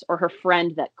parents or her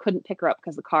friend that couldn't pick her up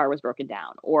because the car was broken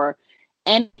down, or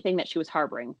anything that she was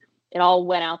harboring, it all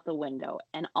went out the window.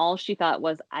 And all she thought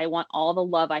was, I want all the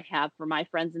love I have for my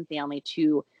friends and family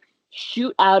to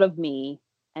shoot out of me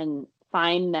and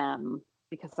find them,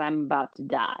 because I'm about to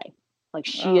die. Like,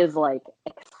 she is, like,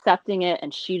 accepting it.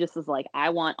 And she just is like, I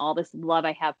want all this love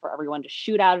I have for everyone to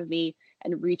shoot out of me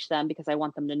and reach them, because I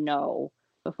want them to know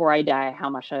before I die how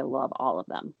much I love all of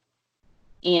them.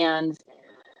 And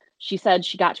she said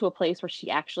she got to a place where she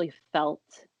actually felt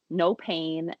no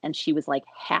pain and she was like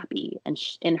happy. And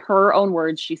in her own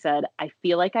words, she said, I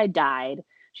feel like I died.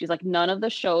 She's like, none of the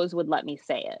shows would let me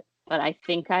say it, but I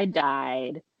think I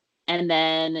died. And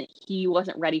then he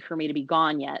wasn't ready for me to be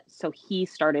gone yet. So he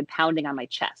started pounding on my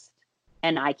chest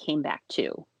and I came back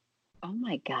too. Oh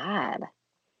my God.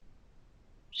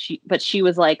 But she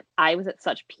was like, I was at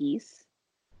such peace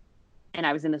and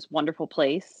I was in this wonderful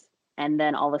place. And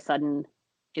then all of a sudden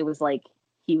it was like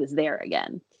he was there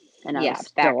again. And I was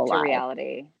back still alive. to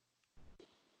reality.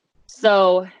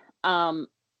 So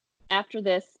after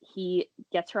this, he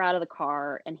gets her out of the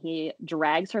car and he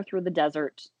drags her through the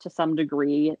desert to some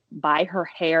degree by her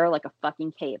hair like a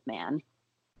fucking caveman.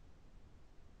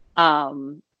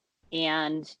 And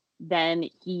then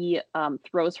he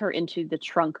throws her into the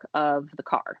trunk of the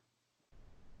car.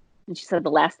 And she said the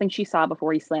last thing she saw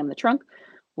before he slammed the trunk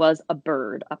was a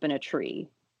bird up in a tree.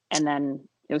 And then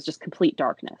it was just complete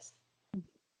darkness.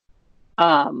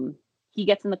 He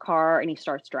gets in the car and he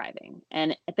starts driving.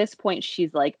 And at this point,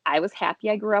 she's like, I was happy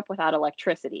I grew up without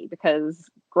electricity, because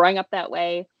growing up that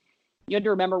way, you had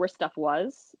to remember where stuff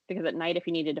was, because at night, if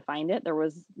you needed to find it, there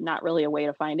was not really a way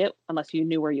to find it unless you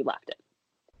knew where you left it.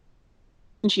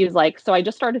 And she was like, so I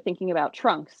just started thinking about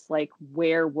trunks. Like,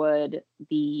 where would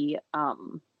the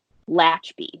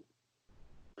latch be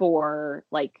for,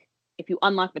 like, if you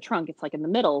unlock the trunk, it's like in the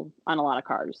middle on a lot of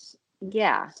cars.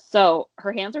 Yeah. So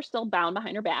her hands are still bound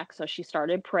behind her back. So she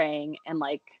started praying. And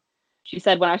like she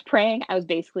said, when I was praying, I was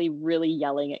basically really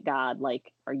yelling at God,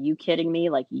 like, are you kidding me?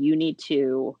 Like, you need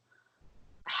to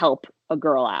help a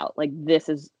girl out. Like, this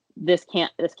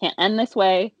can't end this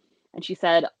way. And she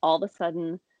said all of a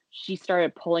sudden she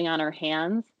started pulling on her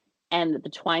hands and the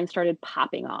twine started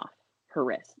popping off her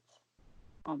wrists.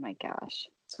 Oh my gosh.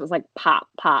 So it was like pop,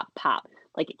 pop, pop.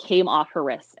 Like it came off her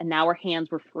wrists and now her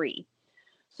hands were free.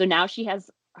 So now she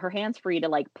has her hands free to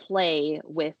like play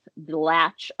with the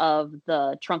latch of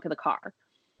the trunk of the car.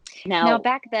 Now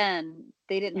back then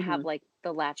they didn't have like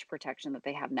the latch protection that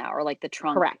they have now, or like the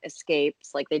trunk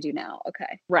escapes like they do now.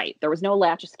 Okay. Right. There was no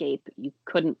latch escape. You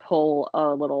couldn't pull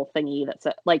a little thingy that's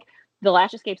like the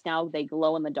latch escapes now, they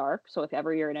glow in the dark. So if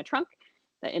ever you're in a trunk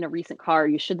in a recent car,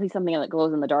 you should see something that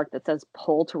glows in the dark that says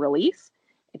pull to release.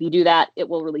 If you do that, it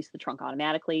will release the trunk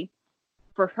automatically.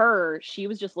 For her, she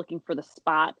was just looking for the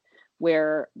spot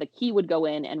where the key would go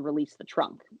in and release the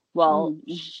trunk. Well,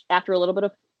 after a little bit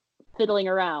of fiddling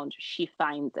around, she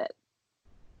finds it.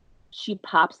 She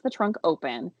pops the trunk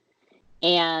open,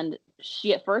 and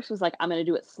she at first was like, I'm going to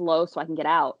do it slow so I can get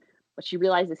out. But she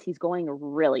realizes he's going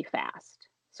really fast.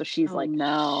 So she's like,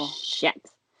 no, shit.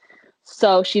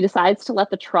 So she decides to let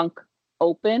the trunk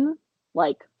open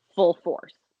like full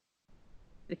force,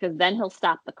 because then he'll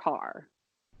stop the car.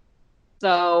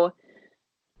 So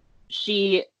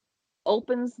she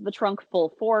opens the trunk full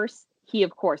force. He,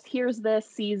 of course, hears this,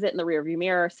 sees it in the rearview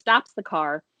mirror, stops the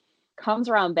car, comes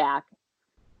around back.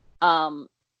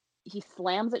 He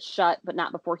slams it shut, but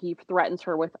not before he threatens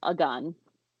her with a gun.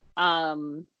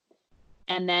 And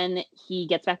then he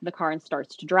gets back in the car and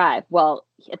starts to drive. Well,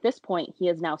 at this point, he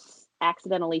has now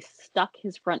accidentally stuck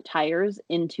his front tires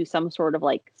into some sort of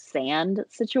like sand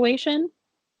situation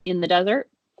in the desert.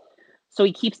 So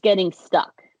he keeps getting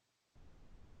stuck.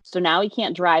 So now he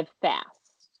can't drive fast.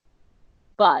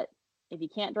 But if he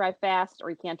can't drive fast or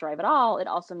he can't drive at all, it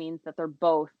also means that they're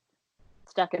both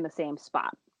stuck in the same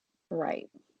spot. Right.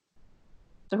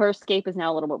 So her escape is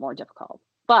now a little bit more difficult.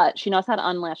 But she knows how to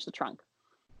unlatch the trunk.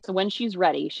 So when she's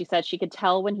ready, she said she could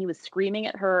tell when he was screaming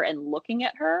at her and looking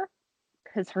at her,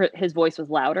 because his voice was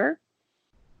louder.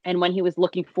 And when he was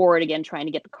looking forward again, trying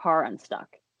to get the car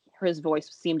unstuck, his voice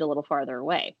seemed a little farther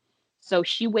away. So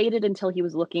she waited until he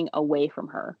was looking away from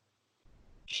her.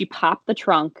 She popped the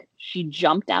trunk. She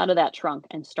jumped out of that trunk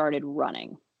and started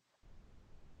running.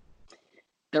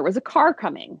 There was a car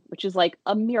coming, which is like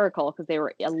a miracle because they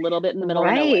were a little bit in the middle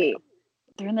of nowhere.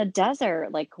 They're in the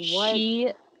desert. Like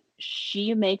what?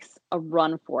 She makes a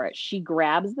run for it. She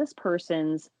grabs this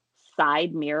person's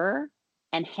side mirror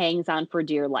and hangs on for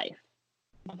dear life.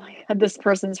 Oh my God, this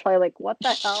person's probably like, what the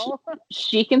hell?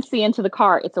 She can see into the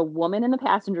car. It's a woman in the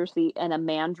passenger seat and a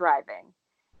man driving.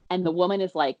 And the woman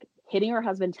is like hitting her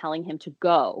husband, telling him to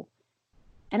go.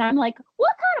 And I'm like,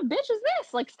 what kind of bitch is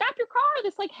this? Like, stop your car.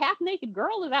 This like half naked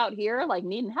girl is out here like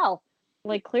needing help.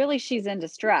 Like clearly she's in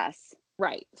distress.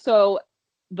 Right. So,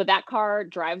 but that car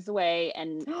drives away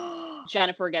and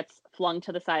Jennifer gets flung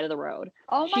to the side of the road.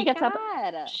 Oh my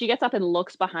God. She gets up and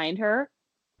looks behind her.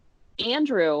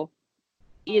 Andrew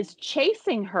is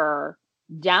chasing her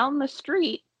down the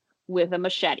street with a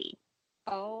machete.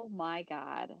 Oh my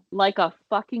God. Like a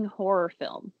fucking horror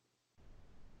film.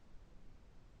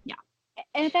 Yeah.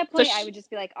 And at that So point, I would just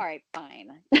be like, all right,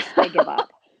 fine. I give up.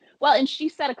 Well, and she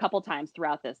said a couple times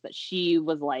throughout this that she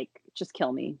was like, just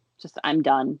kill me. Just, I'm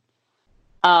done.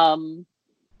 In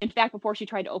fact, before she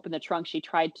tried to open the trunk, she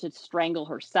tried to strangle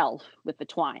herself with the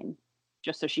twine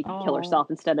just so she could kill herself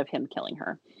instead of him killing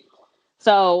her.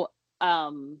 So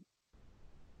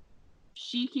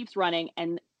she keeps running,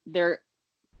 and there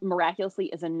miraculously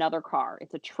is another car.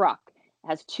 It's a truck. It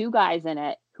has two guys in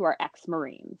it who are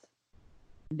ex-Marines.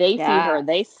 They see her.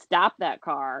 They stop that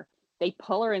car. They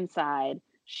pull her inside.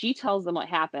 She tells them what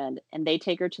happened, and they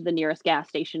take her to the nearest gas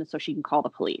station so she can call the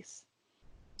police.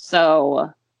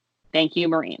 So thank you,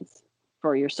 Marines,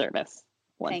 for your service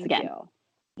once again. You.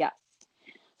 Yes.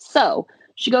 So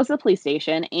she goes to the police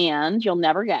station, and you'll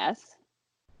never guess,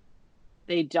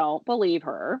 they don't believe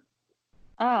her.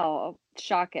 Oh,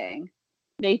 shocking.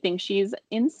 They think she's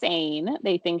insane.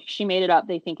 They think she made it up.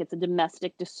 They think it's a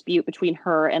domestic dispute between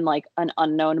her and like an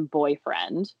unknown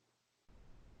boyfriend.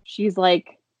 She's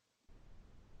like,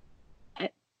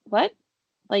 what?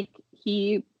 Like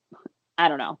I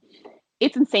don't know.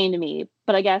 It's insane to me,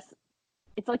 but I guess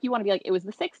it's like you want to be like, it was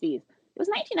the 60s. It was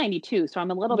 1992, so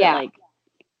I'm a little bit like,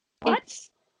 what?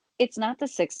 It's not the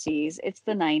 60s, it's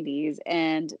the 90s,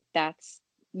 and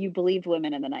you believed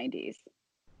women in the 90s.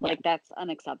 Like, that's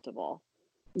unacceptable.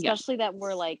 Especially that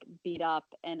we're like beat up,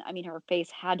 and I mean, her face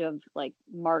had to have like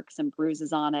marks and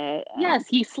bruises on it. Yes,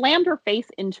 he slammed her face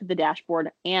into the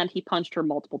dashboard, and he punched her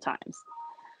multiple times.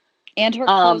 And her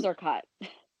clothes are cut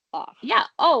off. Yeah.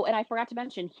 Oh, and I forgot to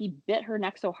mention, he bit her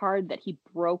neck so hard that he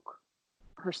broke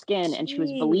her skin. Jeez. And she was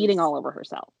bleeding all over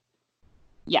herself.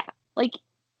 Yeah. Like,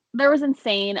 there was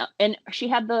insane. And she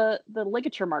had the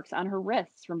ligature marks on her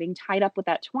wrists from being tied up with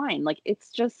that twine. Like,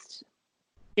 it's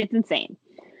insane.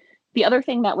 The other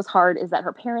thing that was hard is that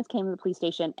her parents came to the police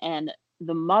station, and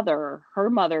her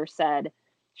mother said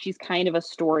she's kind of a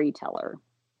storyteller.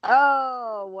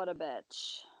 Oh, what a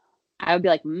bitch. I would be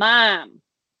like, Mom,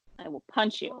 I will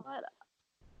punch you.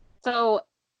 So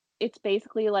it's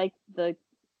basically like the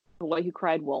boy who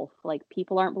cried wolf. Like,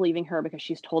 people aren't believing her because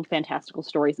she's told fantastical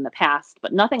stories in the past,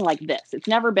 but nothing like this. It's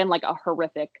never been like a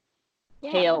horrific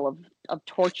tale of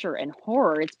torture and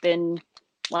horror. It's been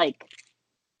like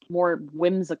more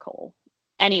whimsical.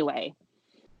 Anyway,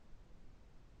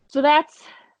 so that's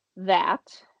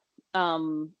that.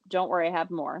 Don't worry, I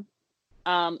have more.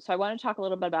 So I want to talk a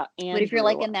little bit about Andrew. But if you're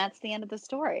like, and that's the end of the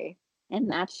story. And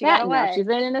that's she got away. Now she's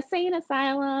in an insane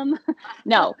asylum.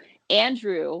 No,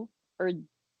 Andrew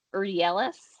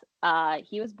Urielis.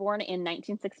 He was born in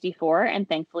 1964, and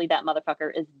thankfully that motherfucker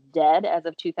is dead as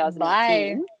of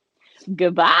 2018.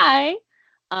 Goodbye.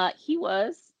 He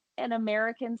was an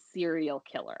American serial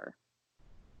killer.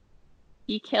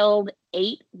 He killed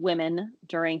 8 women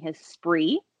during his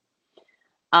spree.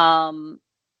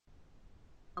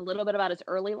 A little bit about his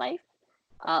early life.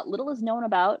 Little is known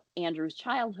about Andrew's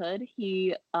childhood.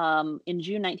 He, in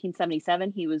June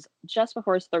 1977, he was just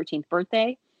before his 13th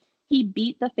birthday. He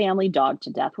beat the family dog to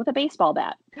death with a baseball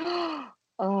bat.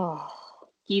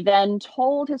 He then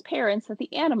told his parents that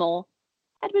the animal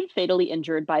had been fatally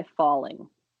injured by falling.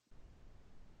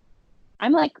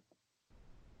 I'm like,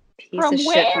 piece of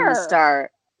shit from the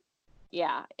start.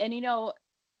 Yeah, and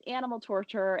animal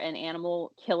torture and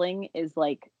animal killing is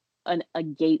like a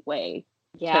gateway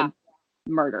to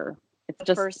murder. It's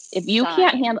just, if you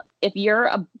can't handle, if you're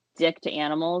a dick to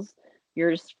animals,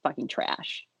 you're just fucking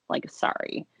trash. Like,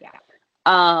 sorry. Yeah.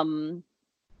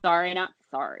 Sorry, not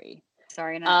sorry.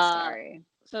 Sorry, not sorry.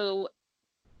 So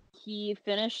he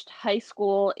finished high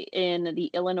school in the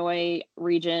Illinois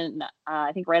region,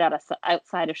 I think right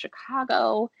outside of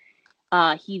Chicago.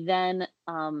 He then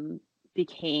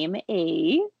became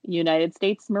a United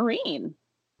States Marine.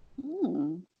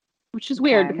 Which is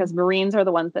weird because Marines are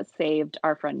the ones that saved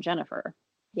our friend Jennifer.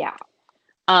 Yeah.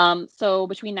 So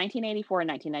between 1984 and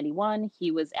 1991,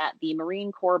 he was at the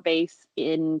Marine Corps base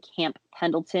in Camp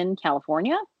Pendleton,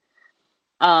 California.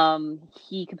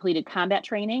 He completed combat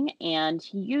training, and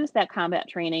he used that combat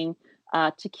training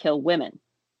to kill women.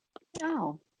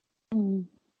 Oh.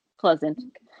 Pleasant.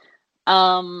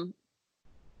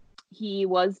 He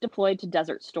was deployed to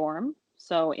Desert Storm.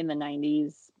 So in the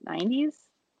 90s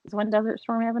is when Desert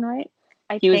Storm happened, right?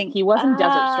 He was in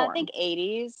Desert Storm. I think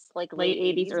 80s, like late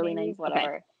 80s, early 90s,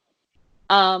 whatever.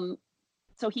 Okay.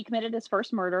 So he committed his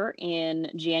first murder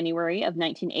in January of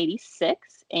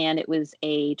 1986, and it was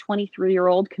a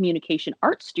 23-year-old communication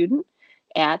arts student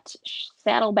at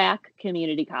Saddleback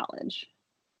Community College.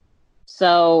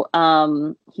 So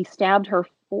he stabbed her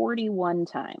 41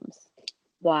 times.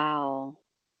 Wow.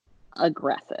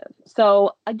 aggressive.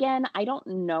 So again, I don't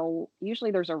know.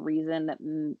 Usually there's a reason that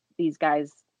these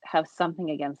guys have something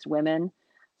against women.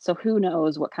 So who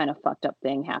knows what kind of fucked up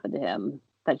thing happened to him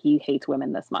that he hates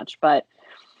women this much. But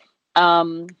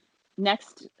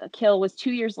next kill was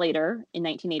 2 years later in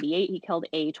 1988. He killed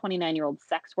a 29-year-old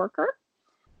sex worker.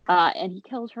 And he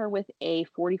killed her with a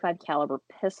 .45 caliber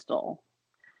pistol.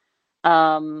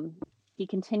 He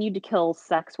continued to kill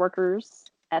sex workers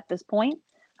at this point.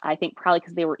 I think probably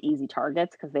because they were easy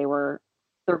targets, because they're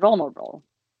vulnerable.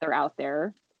 They're out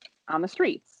there on the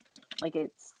streets. Like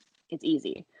it's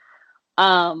easy.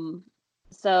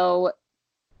 So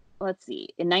let's see.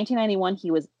 In 1991,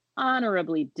 he was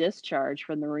honorably discharged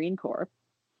from the Marine Corps.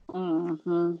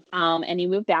 Mm-hmm. And he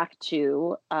moved back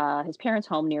to his parents'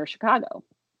 home near Chicago.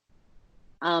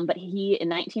 But he, in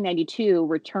 1992,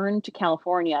 returned to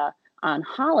California on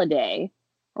holiday,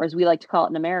 or as we like to call it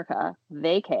in America,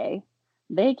 vacation.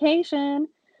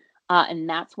 And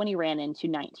that's when he ran into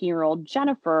 19-year-old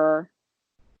Jennifer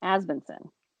Asbenson,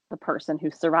 the person who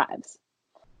survives.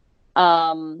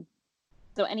 So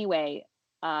anyway,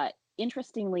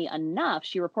 interestingly enough,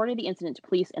 she reported the incident to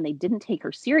police and they didn't take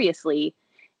her seriously.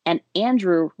 And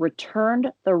Andrew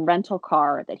returned the rental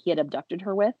car that he had abducted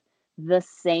her with the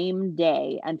same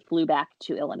day and flew back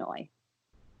to Illinois.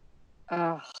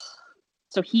 Ugh.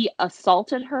 So he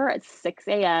assaulted her at 6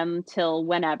 a.m. till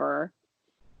whenever.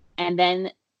 And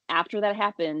then after that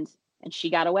happened and she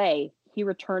got away, he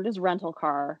returned his rental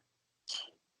car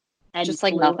and just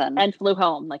like nothing, and flew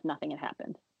home like nothing had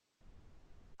happened.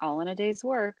 All in a day's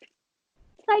work.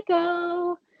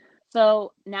 Psycho.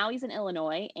 So now he's in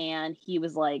Illinois and he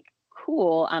was like,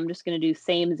 cool, I'm just going to do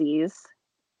samesies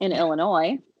in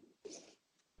Illinois.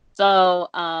 So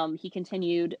he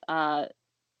continued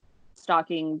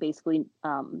stalking basically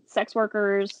sex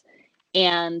workers,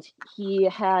 and he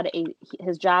had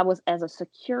his job was as a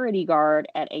security guard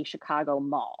at a Chicago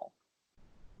mall.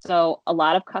 So a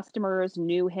lot of customers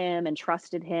knew him and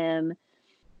trusted him,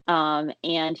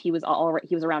 and he was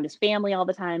around his family all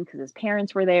the time because his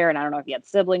parents were there, and I don't know if he had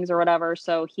siblings or whatever.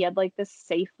 So he had like this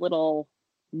safe little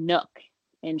nook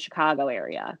in Chicago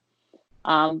area,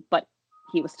 but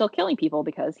he was still killing people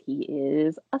because he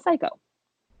is a psycho.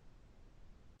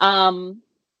 So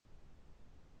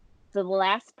the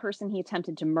last person he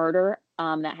attempted to murder,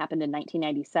 that happened in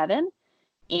 1997.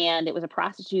 And it was a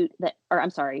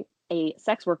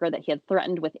sex worker that he had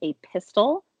threatened with a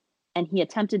pistol, and he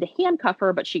attempted to handcuff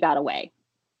her, but she got away.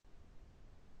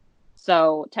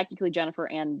 So technically Jennifer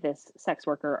and this sex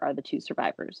worker are the two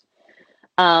survivors.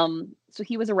 So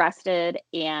he was arrested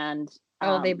and...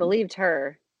 they believed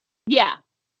her. Yeah.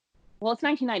 Well, it's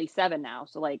 1997 now,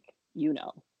 so like,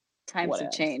 times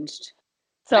have changed.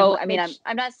 So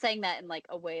I'm not saying that in like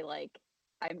a way like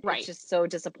right. It's just so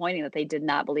disappointing that they did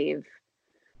not believe.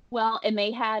 Well, and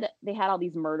they had all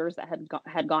these murders that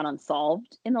had gone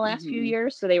unsolved in the last few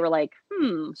years, so they were like,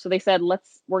 So they said,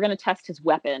 we're going to test his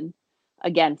weapon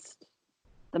against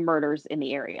the murders in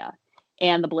the area,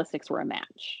 and the ballistics were a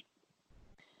match.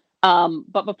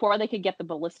 But before they could get the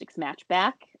ballistics match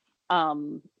back,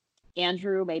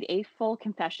 Andrew made a full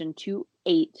confession to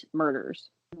 8 murders.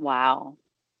 Wow.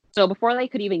 So before they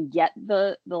could even get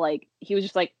the like, he was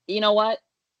just like, you know what?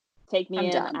 Take me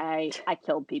in. Done. I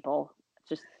killed people.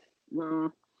 Just,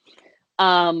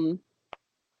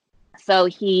 So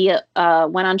he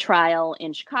went on trial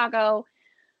in Chicago.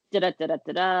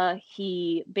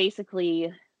 He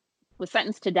basically was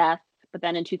sentenced to death, but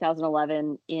then in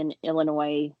 2011 in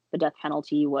Illinois, the death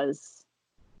penalty was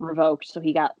revoked, so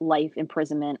he got life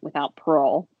imprisonment without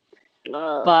parole.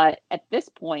 But at this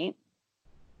point,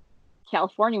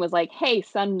 California was like, hey,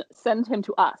 send him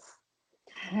to us.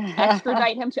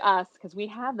 Extradite him to us because we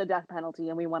have the death penalty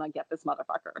and we want to get this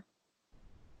motherfucker.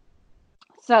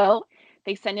 So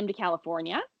they send him to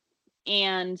California,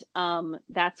 and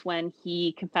that's when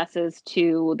he confesses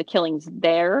to the killings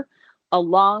there,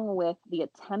 along with the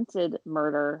attempted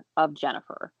murder of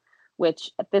Jennifer,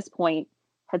 which at this point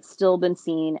had still been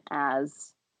seen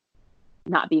as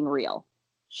not being real.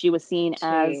 She was seen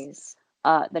as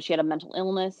that she had a mental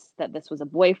illness, that this was a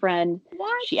boyfriend.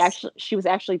 What? She was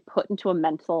actually put into a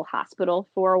mental hospital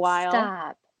for a while.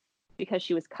 Stop. Because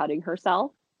she was cutting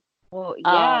herself. Well,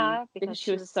 yeah, because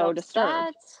she was so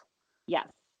disturbed. Yes.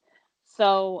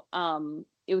 So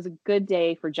it was a good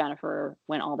day for Jennifer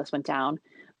when all this went down.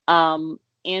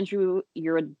 Andrew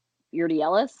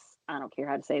Urdiellis, I don't care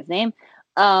how to say his name,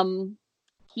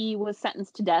 he was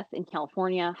sentenced to death in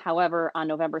California. However, on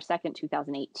November 2nd,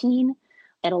 2018,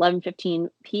 at 11:15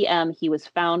 p.m., he was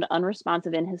found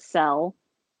unresponsive in his cell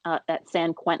at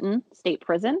San Quentin State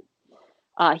Prison.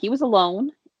 He was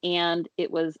alone, and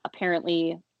it was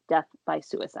apparently death by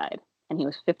suicide, and he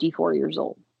was 54 years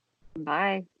old.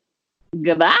 Bye.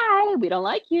 Goodbye. We don't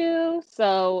like you.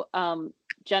 So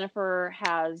Jennifer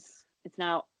it's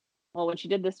now, well, when she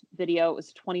did this video, it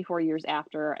was 24 years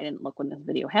after. I didn't look when this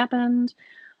video happened.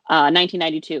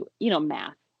 1992.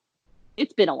 Math.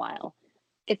 It's been a while.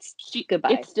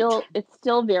 Goodbye. It's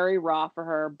still very raw for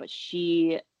her, but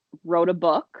she wrote a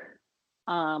book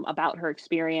about her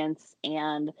experience,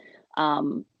 and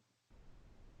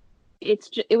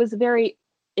it was very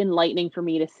enlightening for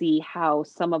me to see how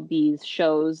some of these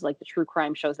shows, like the true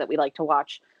crime shows that we like to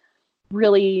watch,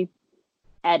 really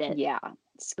edit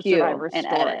skew survivor and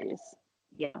stories. edit.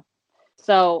 Yeah.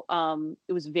 So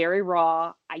it was very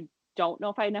raw. I don't know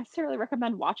if I necessarily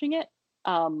recommend watching it,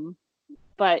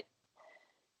 but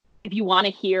if you want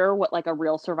to hear what like a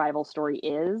real survival story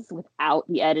is without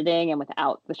the editing and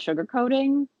without the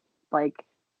sugarcoating, like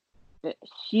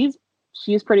she's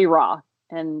pretty raw,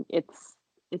 and it's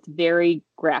very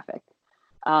graphic.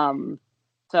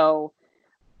 So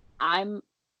I'm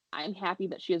happy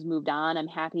that she has moved on. I'm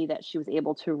happy that she was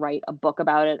able to write a book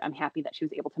about it. I'm happy that she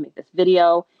was able to make this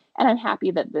video, and I'm happy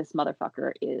that this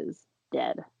motherfucker is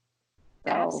dead.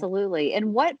 So, absolutely.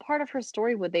 And what part of her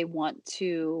story would they want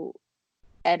to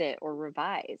edit or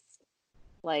revise?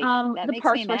 Like that the makes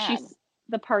parts me where mad.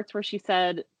 the parts where she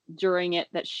said during it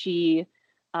that she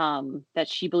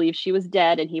believed she was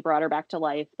dead and he brought her back to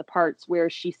life. The parts where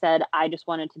she said, "I just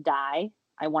wanted to die.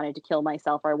 I wanted to kill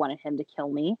myself, or I wanted him to kill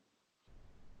me."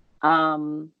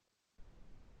 The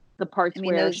parts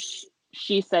where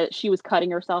she said she was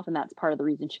cutting herself, and that's part of the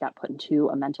reason she got put into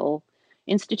a mental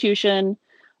institution.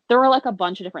 There were like a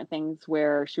bunch of different things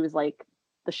where she was like,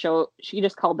 she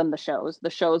just called them the shows. The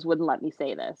shows wouldn't let me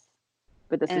say this,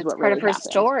 but this is what part really of her happened.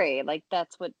 story. Like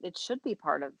that's what it should be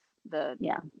part of the,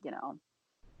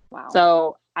 wow.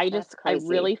 So I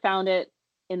really found it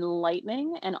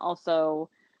enlightening and also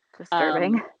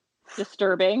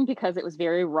disturbing because it was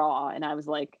very raw, and I was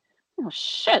like, oh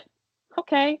shit,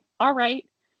 okay, all right.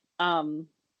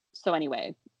 So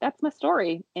anyway, that's my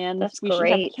story, and that's we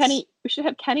should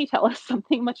have Kenny tell us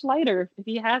something much lighter if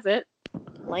he has it.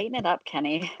 Lighten it up,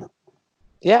 Kenny.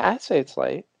 Yeah, I'd say it's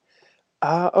light.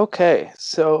 Okay,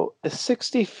 so a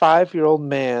 65-year-old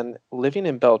man living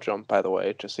in Belgium, by the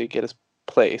way, just so you get his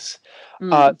place,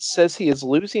 says he is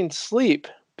losing sleep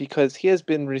because he has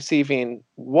been receiving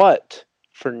what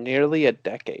for nearly a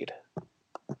decade?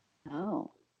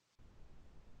 Oh.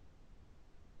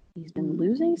 He's been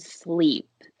losing sleep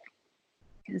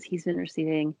because he's been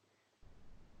receiving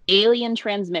alien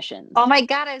transmissions. Oh my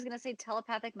God, I was going to say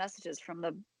telepathic messages from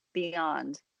the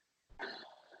beyond.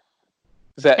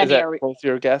 Is that both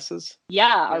your guesses?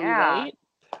 Yeah, are we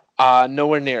right?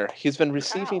 Nowhere near. He's been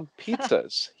receiving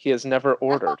pizzas he has never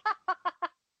ordered.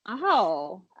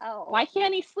 Oh. Why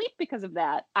can't he sleep because of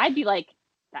that? I'd be like,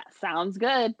 that sounds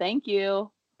good. Thank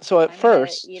you. So at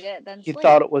first, eat it, then he sleep.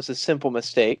 thought it was a simple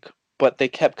mistake, but they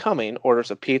kept coming.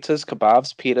 Orders of pizzas,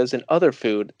 kebabs, pitas, and other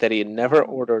food that he had never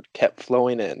ordered kept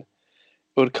flowing in. It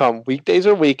would come weekdays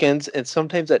or weekends, and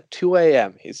sometimes at 2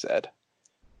 a.m., he said.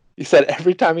 He said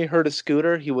every time he heard a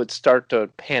scooter, he would start to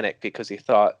panic because he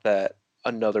thought that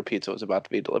another pizza was about to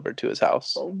be delivered to his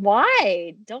house.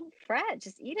 Why? Don't fret.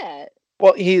 Just eat it.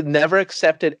 Well, he never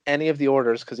accepted any of the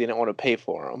orders because he didn't want to pay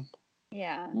for them.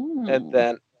 Yeah. And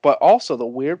then, but also the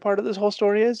weird part of this whole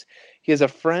story is he has a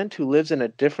friend who lives in a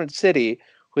different city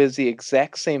who has the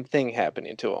exact same thing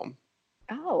happening to him.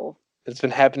 Oh. It's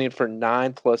been happening for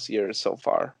 9+ years so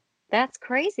far. That's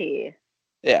crazy.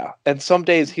 Yeah. And some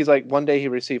days he's like, one day he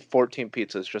received 14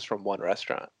 pizzas just from one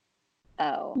restaurant.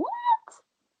 Oh. What?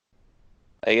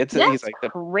 Like That's he's like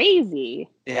crazy.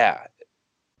 Yeah.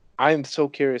 I'm so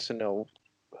curious to know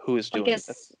who is doing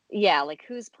this. Yeah, like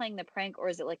who's playing the prank, or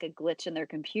is it like a glitch in their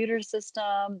computer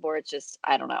system, or it's just,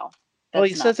 I don't know. Well,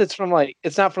 he says it's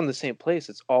not from the same place.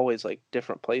 It's always like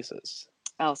different places.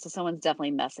 Oh, so someone's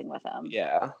definitely messing with him.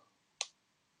 Yeah.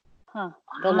 Huh.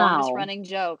 The longest running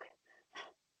joke.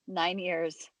 9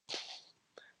 years.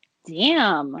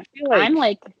 Damn. I feel like I'm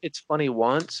like, it's funny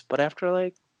once, but after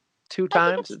like 2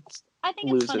 times, I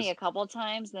think it's funny a couple of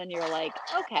times. Then you're like,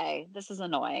 okay, this is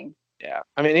annoying. Yeah.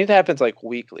 I mean, it happens like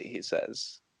weekly, he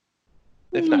says.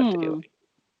 If not daily.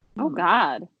 Oh,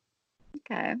 God.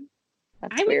 Okay.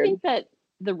 I would think that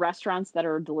the restaurants that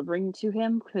are delivering to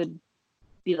him could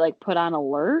be like put on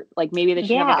alert. Like maybe they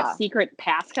should have like a secret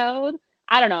passcode.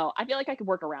 I don't know. I feel like I could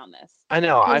work around this. I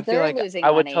know. I feel like I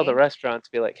would tell the money. restaurants,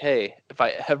 be like, hey, if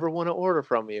I ever want to order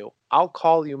from you, I'll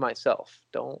call you myself.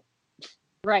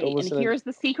 Right. And here's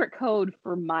the secret code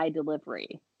for my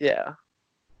delivery. Yeah.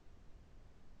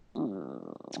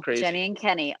 It's crazy. Jenny and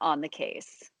Kenny on the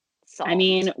case. I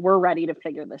mean, we're ready to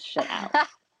figure this shit out.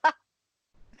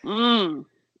 I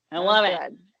love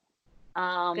it.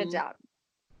 Good job.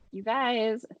 You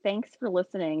guys, thanks for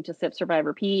listening to Sip, Survive,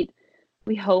 Repeat.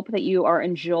 We hope that you are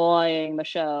enjoying the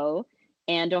show.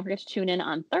 And don't forget to tune in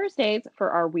on Thursdays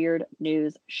for our Weird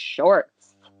News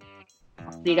Shorts.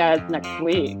 I'll see you guys next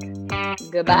week.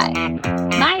 Goodbye.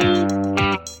 Bye.